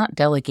cannot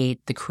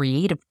delegate the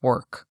creative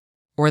work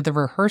or the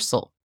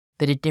rehearsal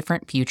that a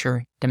different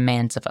future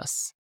demands of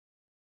us.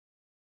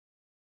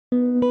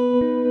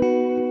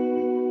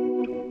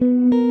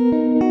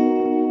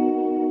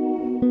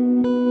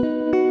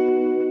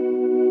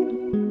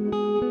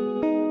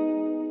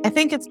 I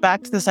think it's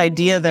back to this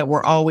idea that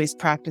we're always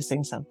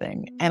practicing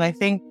something. And I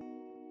think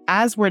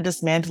as we're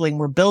dismantling,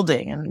 we're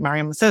building. And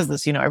Mariam says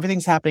this,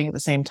 everything's happening at the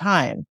same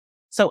time.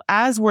 So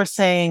as we're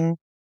saying,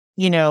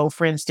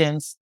 for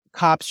instance,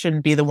 cops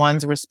shouldn't be the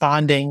ones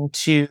responding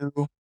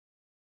to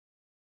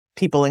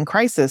people in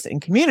crisis in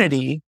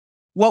community,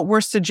 what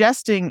we're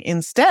suggesting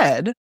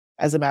instead,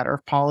 as a matter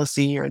of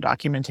policy or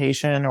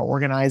documentation or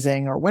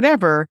organizing or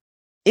whatever,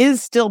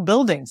 is still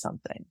building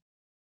something.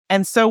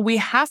 And so we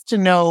have to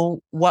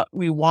know what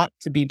we want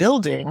to be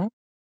building,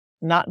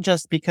 not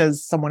just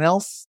because someone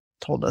else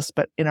told us,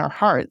 but in our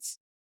hearts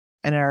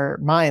and our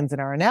minds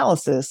and our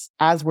analysis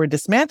as we're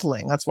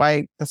dismantling. That's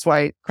why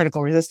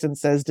critical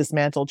resistance says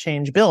dismantle,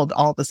 change, build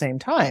all at the same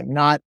time.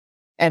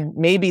 And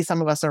maybe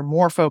some of us are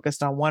more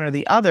focused on one or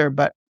the other,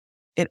 but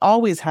it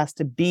always has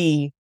to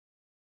be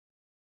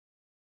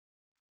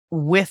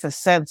with a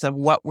sense of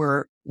what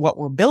we're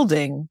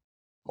building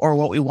or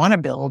what we want to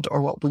build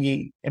or what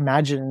we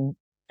imagine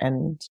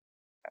and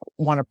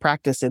want to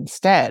practice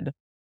instead,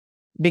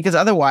 because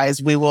otherwise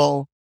we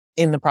will,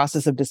 in the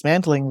process of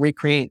dismantling,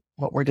 recreate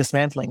what we're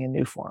dismantling in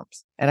new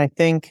forms. And I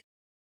think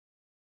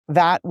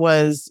that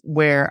was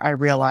where I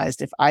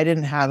realized if I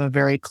didn't have a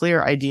very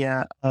clear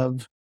idea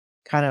of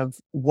kind of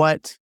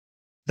what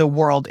the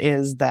world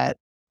is that,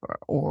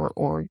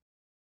 or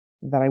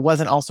that I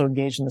wasn't also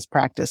engaged in this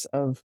practice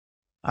of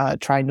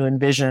trying to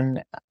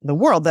envision the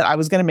world, that I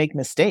was going to make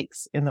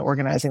mistakes in the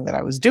organizing that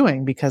I was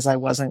doing because I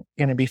wasn't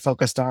going to be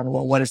focused on,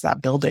 well, what is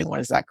that building? What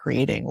is that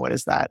creating? What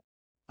is that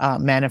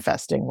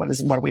manifesting? What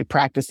are we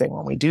practicing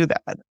when we do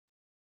that?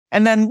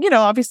 And then,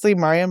 obviously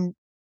Mariam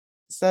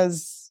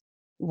says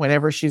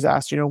whenever she's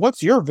asked,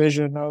 what's your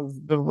vision of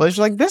the village?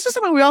 Like, this is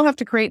something we all have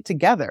to create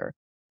together.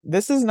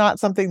 This is not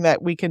something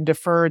that we can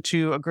defer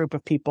to a group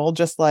of people,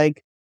 just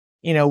like,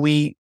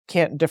 we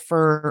can't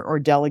defer or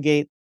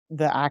delegate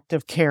the act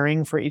of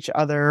caring for each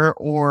other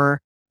or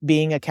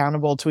being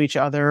accountable to each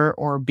other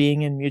or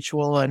being in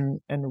mutual and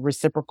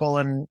reciprocal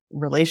and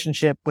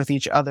relationship with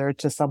each other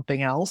to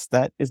something else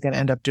that is going to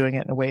end up doing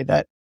it in a way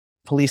that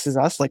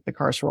polices us, like the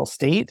carceral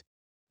state.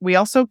 We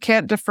also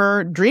can't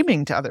defer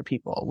dreaming to other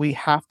people. We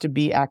have to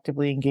be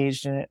actively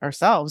engaged in it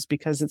ourselves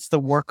because it's the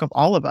work of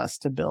all of us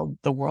to build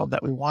the world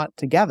that we want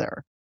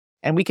together.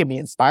 And we can be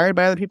inspired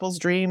by other people's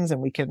dreams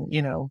and we can,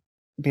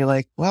 be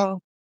like,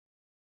 well,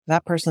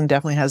 that person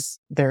definitely has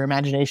their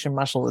imagination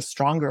muscle is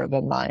stronger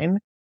than mine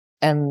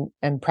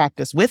and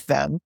practice with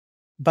them.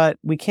 But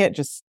we can't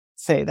just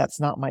say that's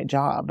not my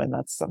job. And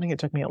that's something it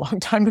took me a long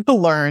time to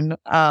learn.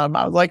 I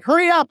was like,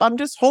 hurry up. I'm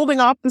just holding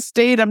off the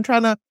state. I'm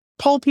trying to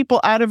pull people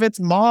out of its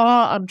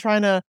maw. I'm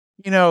trying to,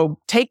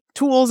 take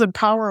tools and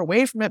power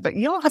away from it. But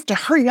you don't have to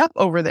hurry up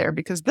over there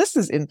because this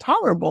is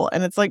intolerable.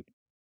 And it's like,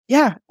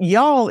 yeah,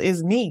 y'all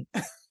is me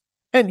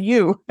and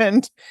you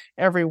and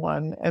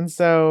everyone. And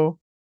so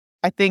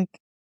I think,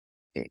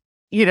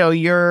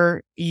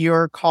 your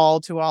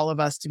call to all of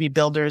us to be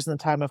builders in the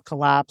time of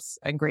collapse,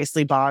 and Grace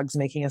Lee Boggs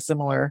making a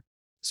similar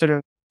sort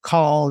of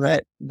call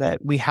that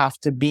we have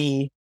to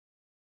be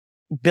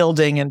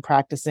building and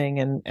practicing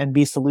and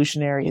be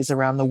solutionaries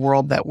around the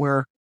world that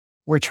we're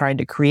trying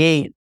to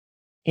create,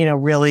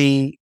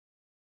 really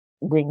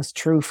rings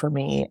true for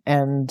me.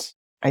 And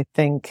I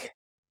think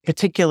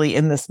particularly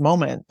in this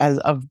moment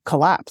of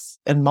collapse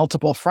in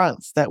multiple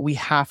fronts, that we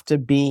have to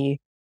be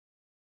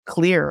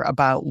clear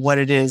about what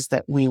it is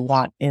that we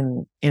want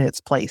in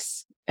its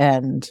place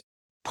and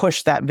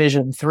push that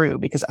vision through,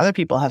 because other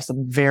people have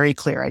some very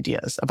clear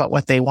ideas about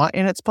what they want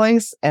in its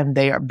place and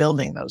they are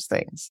building those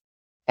things.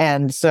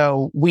 And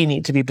so we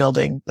need to be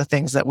building the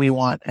things that we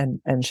want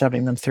and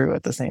shoving them through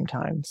at the same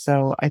time.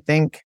 So I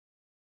think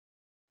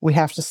we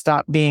have to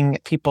stop being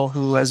people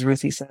who, as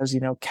Ruthie says,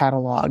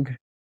 catalog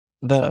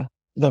the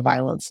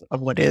violence of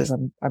what is.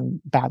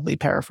 I'm badly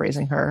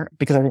paraphrasing her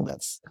because I think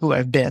that's who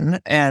I've been,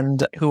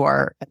 and who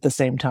are at the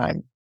same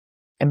time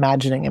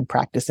imagining and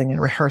practicing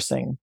and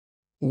rehearsing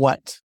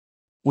what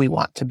we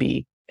want to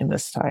be in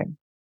this time.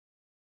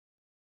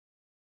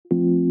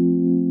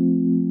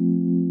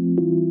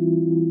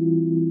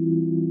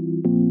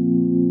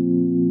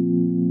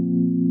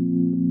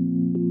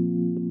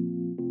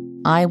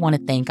 I want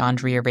to thank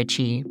Andrea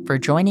Ritchie for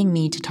joining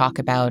me to talk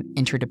about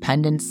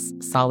interdependence,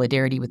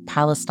 solidarity with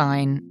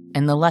Palestine,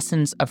 and the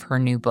lessons of her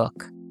new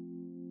book.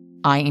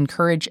 I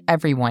encourage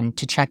everyone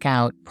to check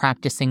out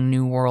Practicing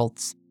New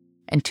Worlds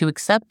and to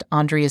accept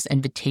Andrea's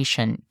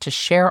invitation to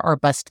share our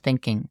best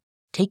thinking,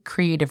 take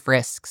creative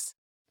risks,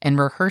 and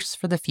rehearse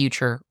for the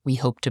future we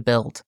hope to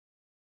build.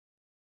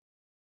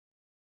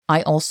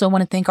 I also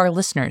want to thank our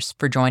listeners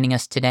for joining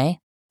us today,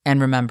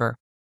 and remember,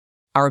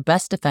 our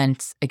best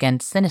defense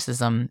against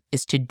cynicism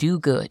is to do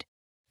good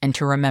and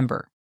to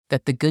remember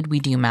that the good we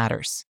do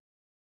matters.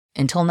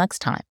 Until next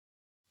time,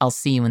 I'll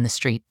see you in the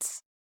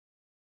streets.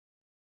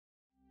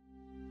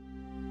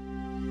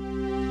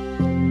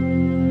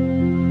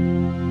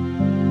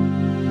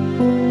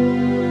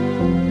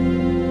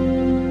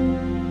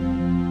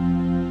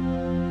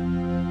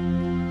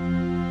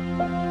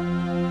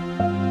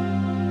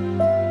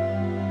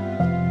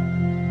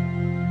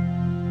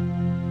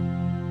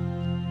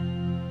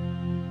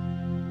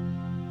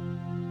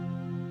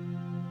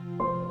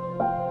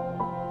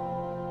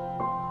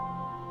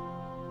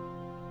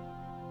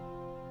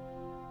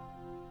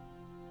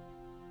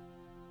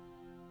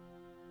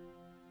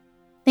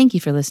 Thank you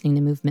for listening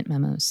to Movement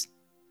Memos.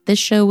 This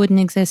show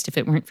wouldn't exist if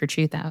it weren't for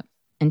Truthout,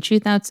 and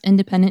Truthout's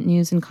independent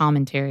news and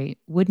commentary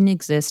wouldn't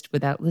exist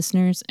without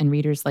listeners and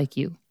readers like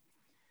you.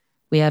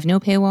 We have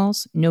no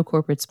paywalls, no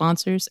corporate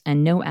sponsors,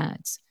 and no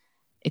ads,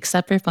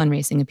 except for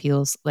fundraising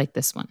appeals like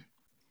this one.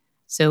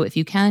 So if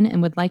you can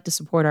and would like to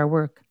support our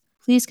work,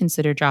 please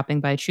consider dropping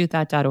by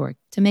truthout.org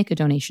to make a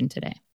donation today.